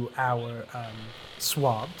you to our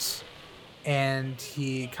swabs. And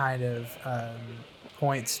he kind of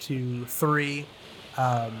points to three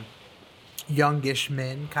youngish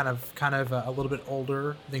men, kind of a little bit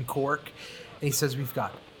older than Cork. And he says, we've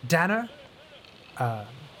got Danner,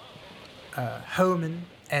 Homan,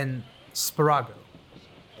 and Sparago.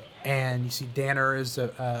 And you see Danner is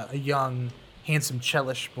a young, handsome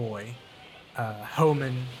Chelish boy.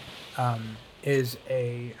 Homan is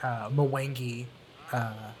a Mwangi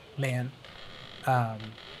man,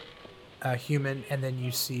 human. And then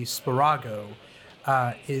you see Sparago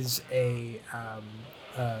is a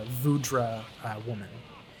Vudra woman.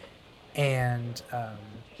 And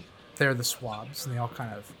they're the swabs, and they all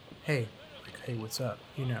kind of, hey, what's up,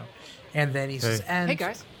 you know? And then he says, Hey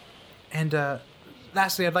guys. And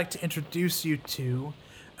lastly, I'd like to introduce you to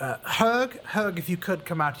Hug. Hug, if you could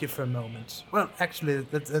come out here for a moment. Well, actually,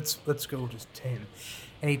 let's go just to him.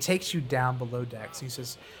 And he takes you down below decks. He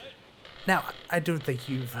says, now, I don't think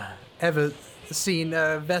you've ever seen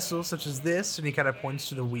a vessel such as this. And he kind of points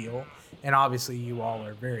to the wheel. And obviously, you all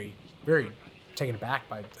are very, very taken aback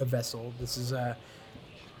by a vessel. This is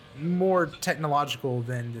more technological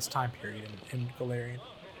than this time period in Galarian.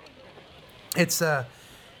 It's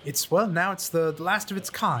well, now it's the last of its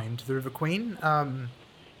kind, the River Queen.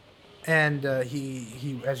 And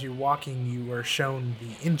he as you're walking, you are shown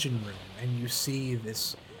the engine room, and you see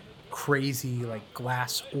this crazy like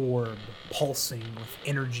glass orb pulsing with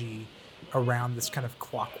energy around this kind of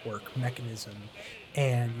clockwork mechanism.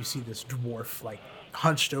 And you see this dwarf like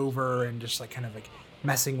hunched over and just like kind of like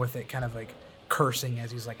messing with it, kind of like cursing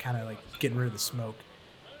as he's like kind of like getting rid of the smoke.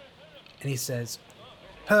 And he says,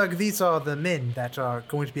 Herg, these are the men that are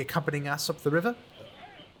going to be accompanying us up the river.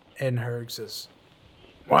 And Herg says,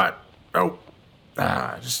 what? Oh,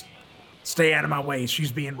 just stay out of my way.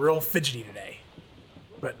 She's being real fidgety today.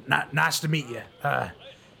 But nice to meet you.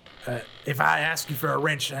 If I ask you for a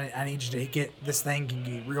wrench, I need you to get this thing can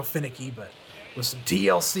get real finicky, but with some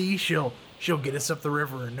TLC, she'll get us up the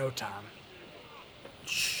river in no time.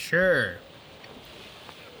 Sure.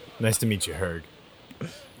 Nice to meet you, Herg.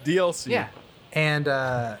 DLC. Yeah. And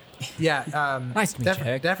Nice to meet you,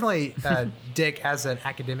 Herg. definitely, Dick, as an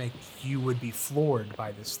academic, you would be floored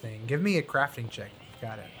by this thing. Give me a crafting check. If you've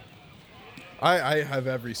got it. I have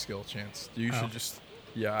every skill chance. You should just.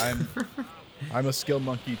 Yeah, I'm a skill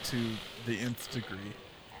monkey to the nth degree.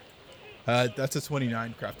 That's a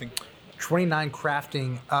 29 crafting. 29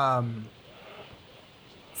 crafting.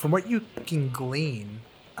 From what you can glean,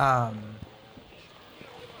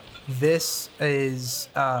 this is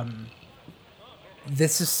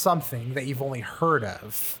something that you've only heard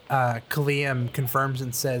of. Kaliam confirms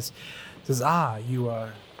and says, you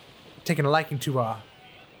are taking a liking to a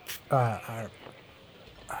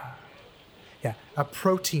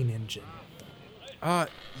protein engine.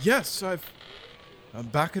 Yes,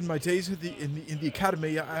 back in my days in the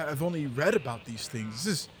academy, I've only read about these things.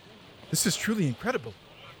 This is truly incredible.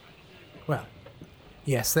 Well,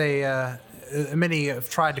 yes, they many have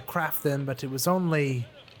tried to craft them, but it was only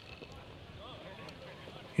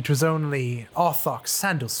Arthok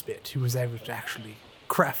Sandalspit who was able to actually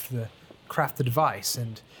craft the device,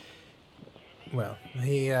 and well,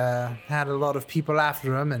 he had a lot of people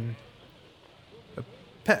after him, and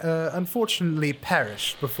unfortunately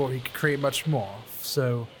perished before he could create much more.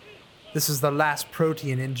 So this is the last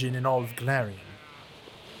protein engine in all of Galarian.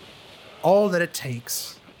 All that it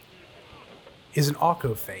takes is an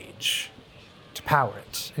archophage to power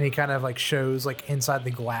it. And he kind of like shows like inside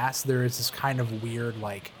the glass there is this kind of weird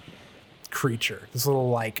like creature. This little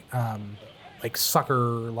like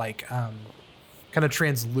sucker kind of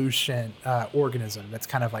translucent organism that's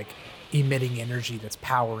kind of like emitting energy that's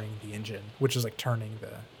powering the engine, which is like turning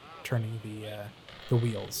the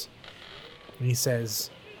wheels. And he says,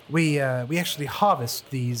 we actually harvest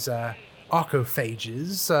these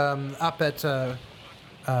archophages up at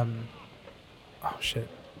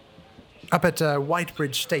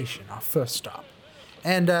Whitebridge Station, our first stop.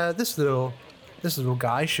 And this little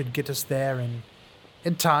guy should get us there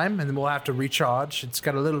in time, and then we'll have to recharge. It's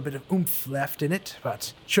got a little bit of oomph left in it,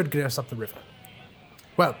 but should get us up the river.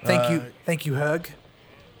 Well, thank you, Herg.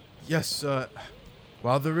 Yes,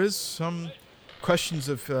 while there is some questions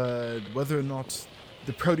of whether or not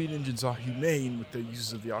the protein engines are humane with their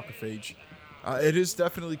uses of the archophage, it is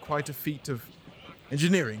definitely quite a feat of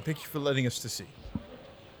engineering. Thank you for letting us to see.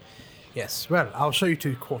 Yes, well, I'll show you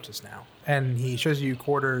to quarters now. And he shows you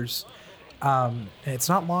quarters. And it's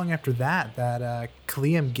not long after that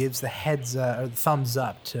Kaliam gives the or the thumbs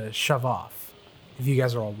up to shove off, if you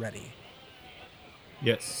guys are all ready.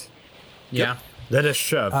 Yes. Yeah. Let us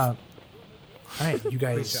shove. All right, you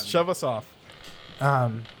guys. Shove us off.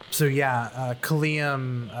 So yeah,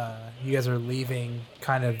 Kaliam, you guys are leaving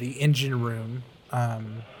kind of the engine room.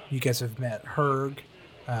 You guys have met Herg,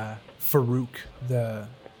 Farouk, the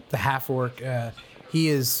half-orc.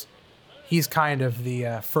 He's kind of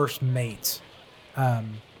the first mate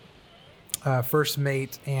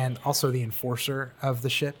and also the enforcer of the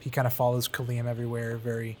ship. He kind of follows Kaliam everywhere.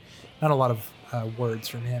 Not a lot of words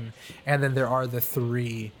from him. And then there are the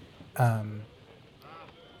three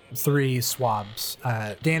swabs,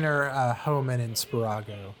 Danner, Homan, and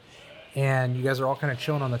Spirago. And you guys are all kind of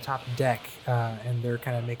chilling on the top deck, and they're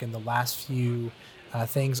kind of making the last few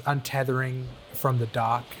things, untethering from the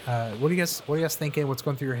dock. What are you guys thinking? What's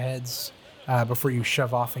going through your heads before you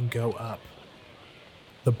shove off and go up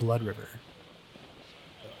the Blood River?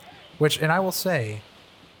 And I will say,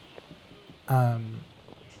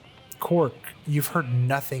 Cork, you've heard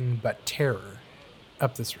nothing but terror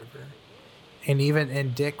up this river.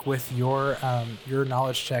 And Dick, with your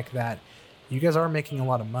knowledge check, that you guys are making a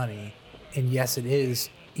lot of money. And yes, it is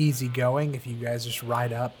easy going if you guys just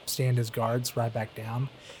ride up, stand as guards, ride back down.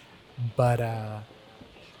 But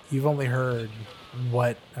you've only heard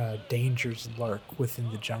what dangers lurk within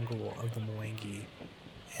the jungle of the Mwangi,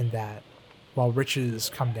 and that while riches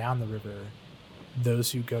come down the river,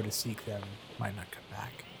 those who go to seek them might not come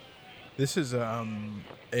back. This is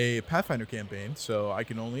a Pathfinder campaign, so I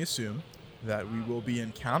can only assume that we will be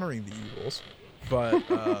encountering the evils. But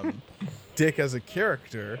Dick, as a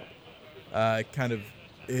character, kind of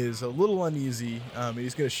is a little uneasy.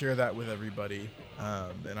 He's going to share that with everybody,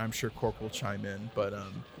 and I'm sure Cork will chime in. But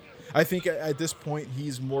I think at this point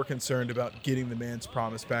he's more concerned about getting the man's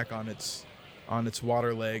promise back on its on its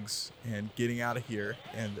water legs and getting out of here.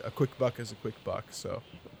 And a quick buck is a quick buck. So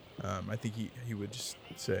I think he would just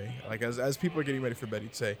say, like, as people are getting ready for bed,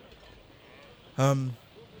 he'd say, I'm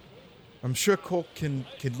sure Cork can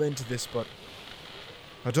lend to this, but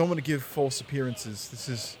I don't want to give false appearances. This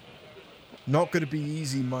is not going to be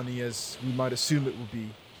easy money as we might assume it will be.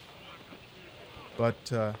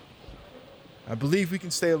 But I believe we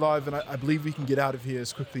can stay alive, and I believe we can get out of here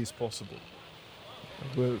as quickly as possible.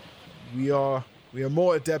 We are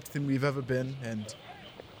more adept than we've ever been, and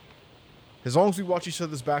as long as we watch each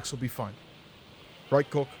other's backs, we'll be fine. Right,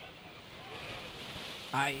 Cork?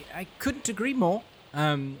 I couldn't agree more.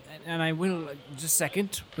 And I will just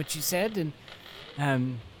second what you said.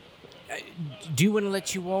 And I do want to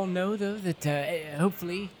let you all know, though, that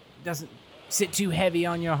hopefully it doesn't sit too heavy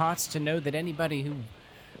on your hearts to know that anybody who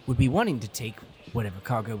would be wanting to take whatever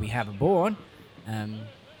cargo we have aboard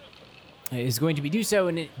is going to be doing so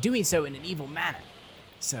in an evil manner.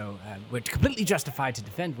 So we're completely justified to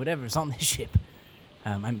defend whatever is on this ship.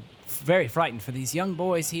 I'm very frightened for these young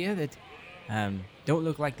boys here that don't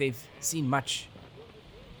look like they've seen much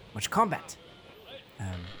combat.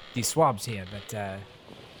 These swabs here, but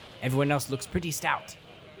everyone else looks pretty stout.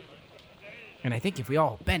 And I think if we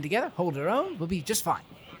all band together, hold our own, we'll be just fine.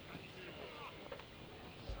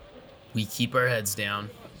 We keep our heads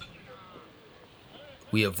down.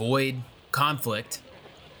 We avoid conflict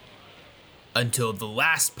until the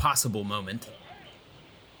last possible moment.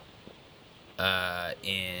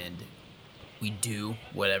 And we do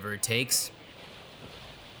whatever it takes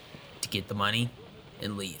to get the money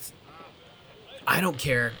and leave. I don't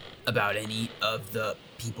care about any of the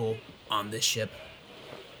people on this ship.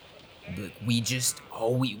 But we just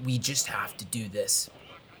have to do this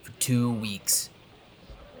for 2 weeks.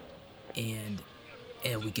 And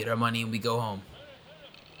we get our money and we go home.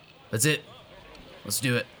 That's it. Let's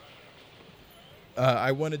do it.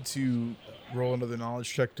 I wanted to roll another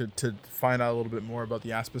knowledge check to find out a little bit more about the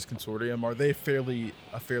Aspis Consortium. Are they a fairly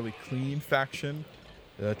clean faction,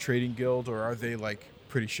 trading guild, or are they like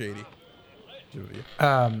pretty shady?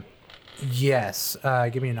 Yes.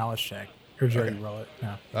 Give me a knowledge check. Or did you already roll it?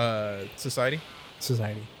 No. Society.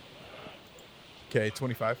 Okay,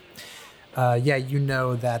 25. Yeah, you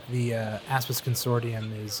know that the Aspis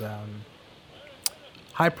Consortium is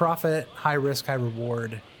high profit, high risk, high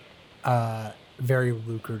reward, very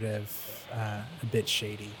lucrative, a bit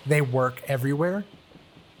shady. They work everywhere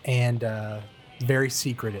and very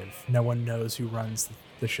secretive. No one knows who runs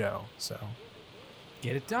the show, so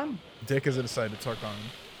Get it done. Dick is aside to Tarkon.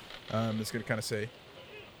 Is going to kind of say,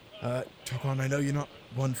 Tarkon, I know you're not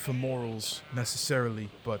one for morals necessarily,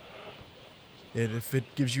 but if it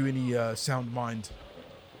gives you any sound mind,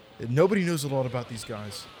 nobody knows a lot about these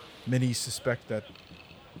guys. Many suspect that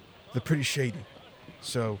they're pretty shady.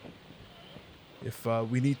 So if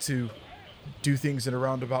we need to do things in a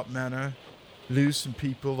roundabout manner, lose some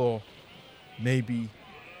people, or maybe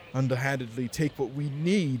underhandedly take what we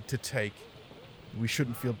need to take, we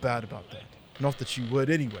shouldn't feel bad about that. Not that you would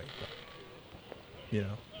anyway, but,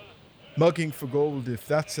 mugging for gold, if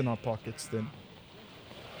that's in our pockets, then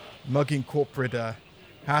mugging corporate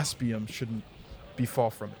Haspium shouldn't be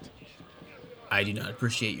far from it. I do not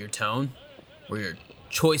appreciate your tone or your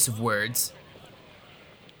choice of words.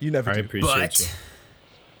 You never I do. appreciate But you.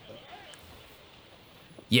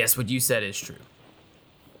 yes, what you said is true.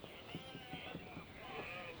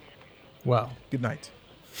 well, Good night.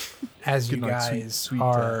 as you Good night, guys sweet,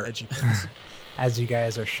 are edgy prince. as you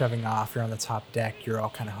guys are shoving off, you're on the top deck. You're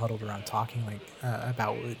all kind of huddled around talking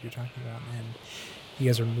about what you're talking about, and you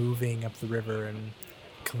guys are moving up the river. And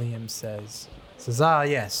Kaliam says, "Ah,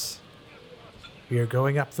 yes, we are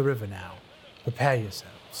going up the river now. Prepare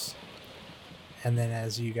yourselves." And then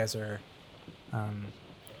as you guys are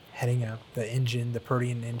heading up, the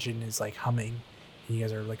Protean engine is like humming. And you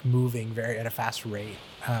guys are like moving very at a fast rate,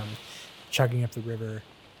 chugging up the river.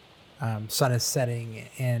 Sun is setting,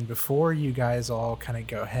 and before you guys all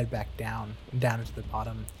kind of head back down into the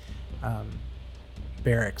bottom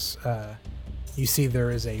barracks, you see there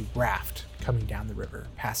is a raft coming down the river,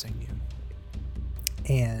 passing you,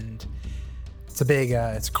 and it's a big,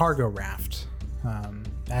 it's a cargo raft.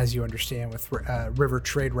 As you understand, with river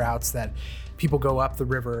trade routes, that people go up the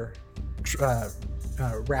river,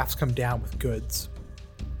 rafts come down with goods,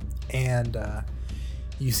 and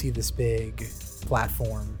you see this big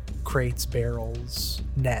platform. Crates, barrels,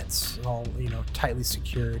 nets, all tightly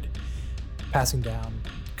secured, passing down.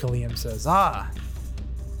 Kaliam says,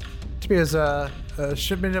 it appears a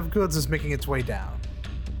shipment of goods is making its way down.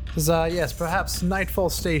 Says, yes, perhaps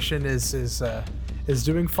Nightfall Station is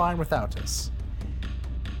doing fine without us.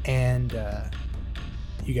 And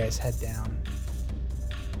you guys head down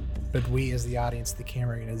but we as the audience, the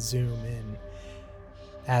camera, are going to zoom in.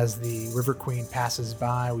 As the River Queen passes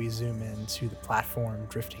by, we zoom into the platform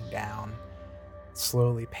drifting down,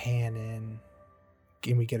 slowly pan in,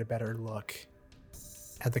 and we get a better look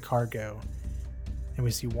at the cargo. And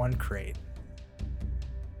we see one crate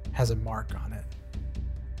has a mark on it.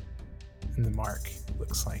 And the mark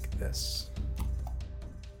looks like this.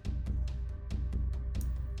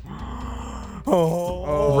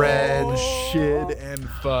 Red shit and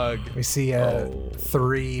fug. We see a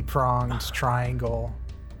 3-pronged triangle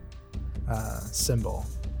symbol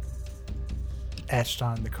etched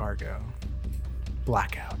on the cargo.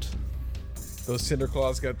 Blackout. Those cinder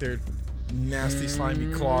claws got their nasty,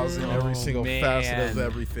 slimy claws in every single facet of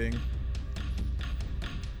everything.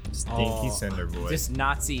 Stinky Cinder Boy. This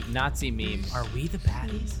Nazi meme. Are we the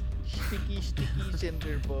baddies? Sticky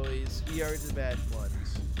cinder boys. We are the bad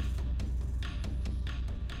ones.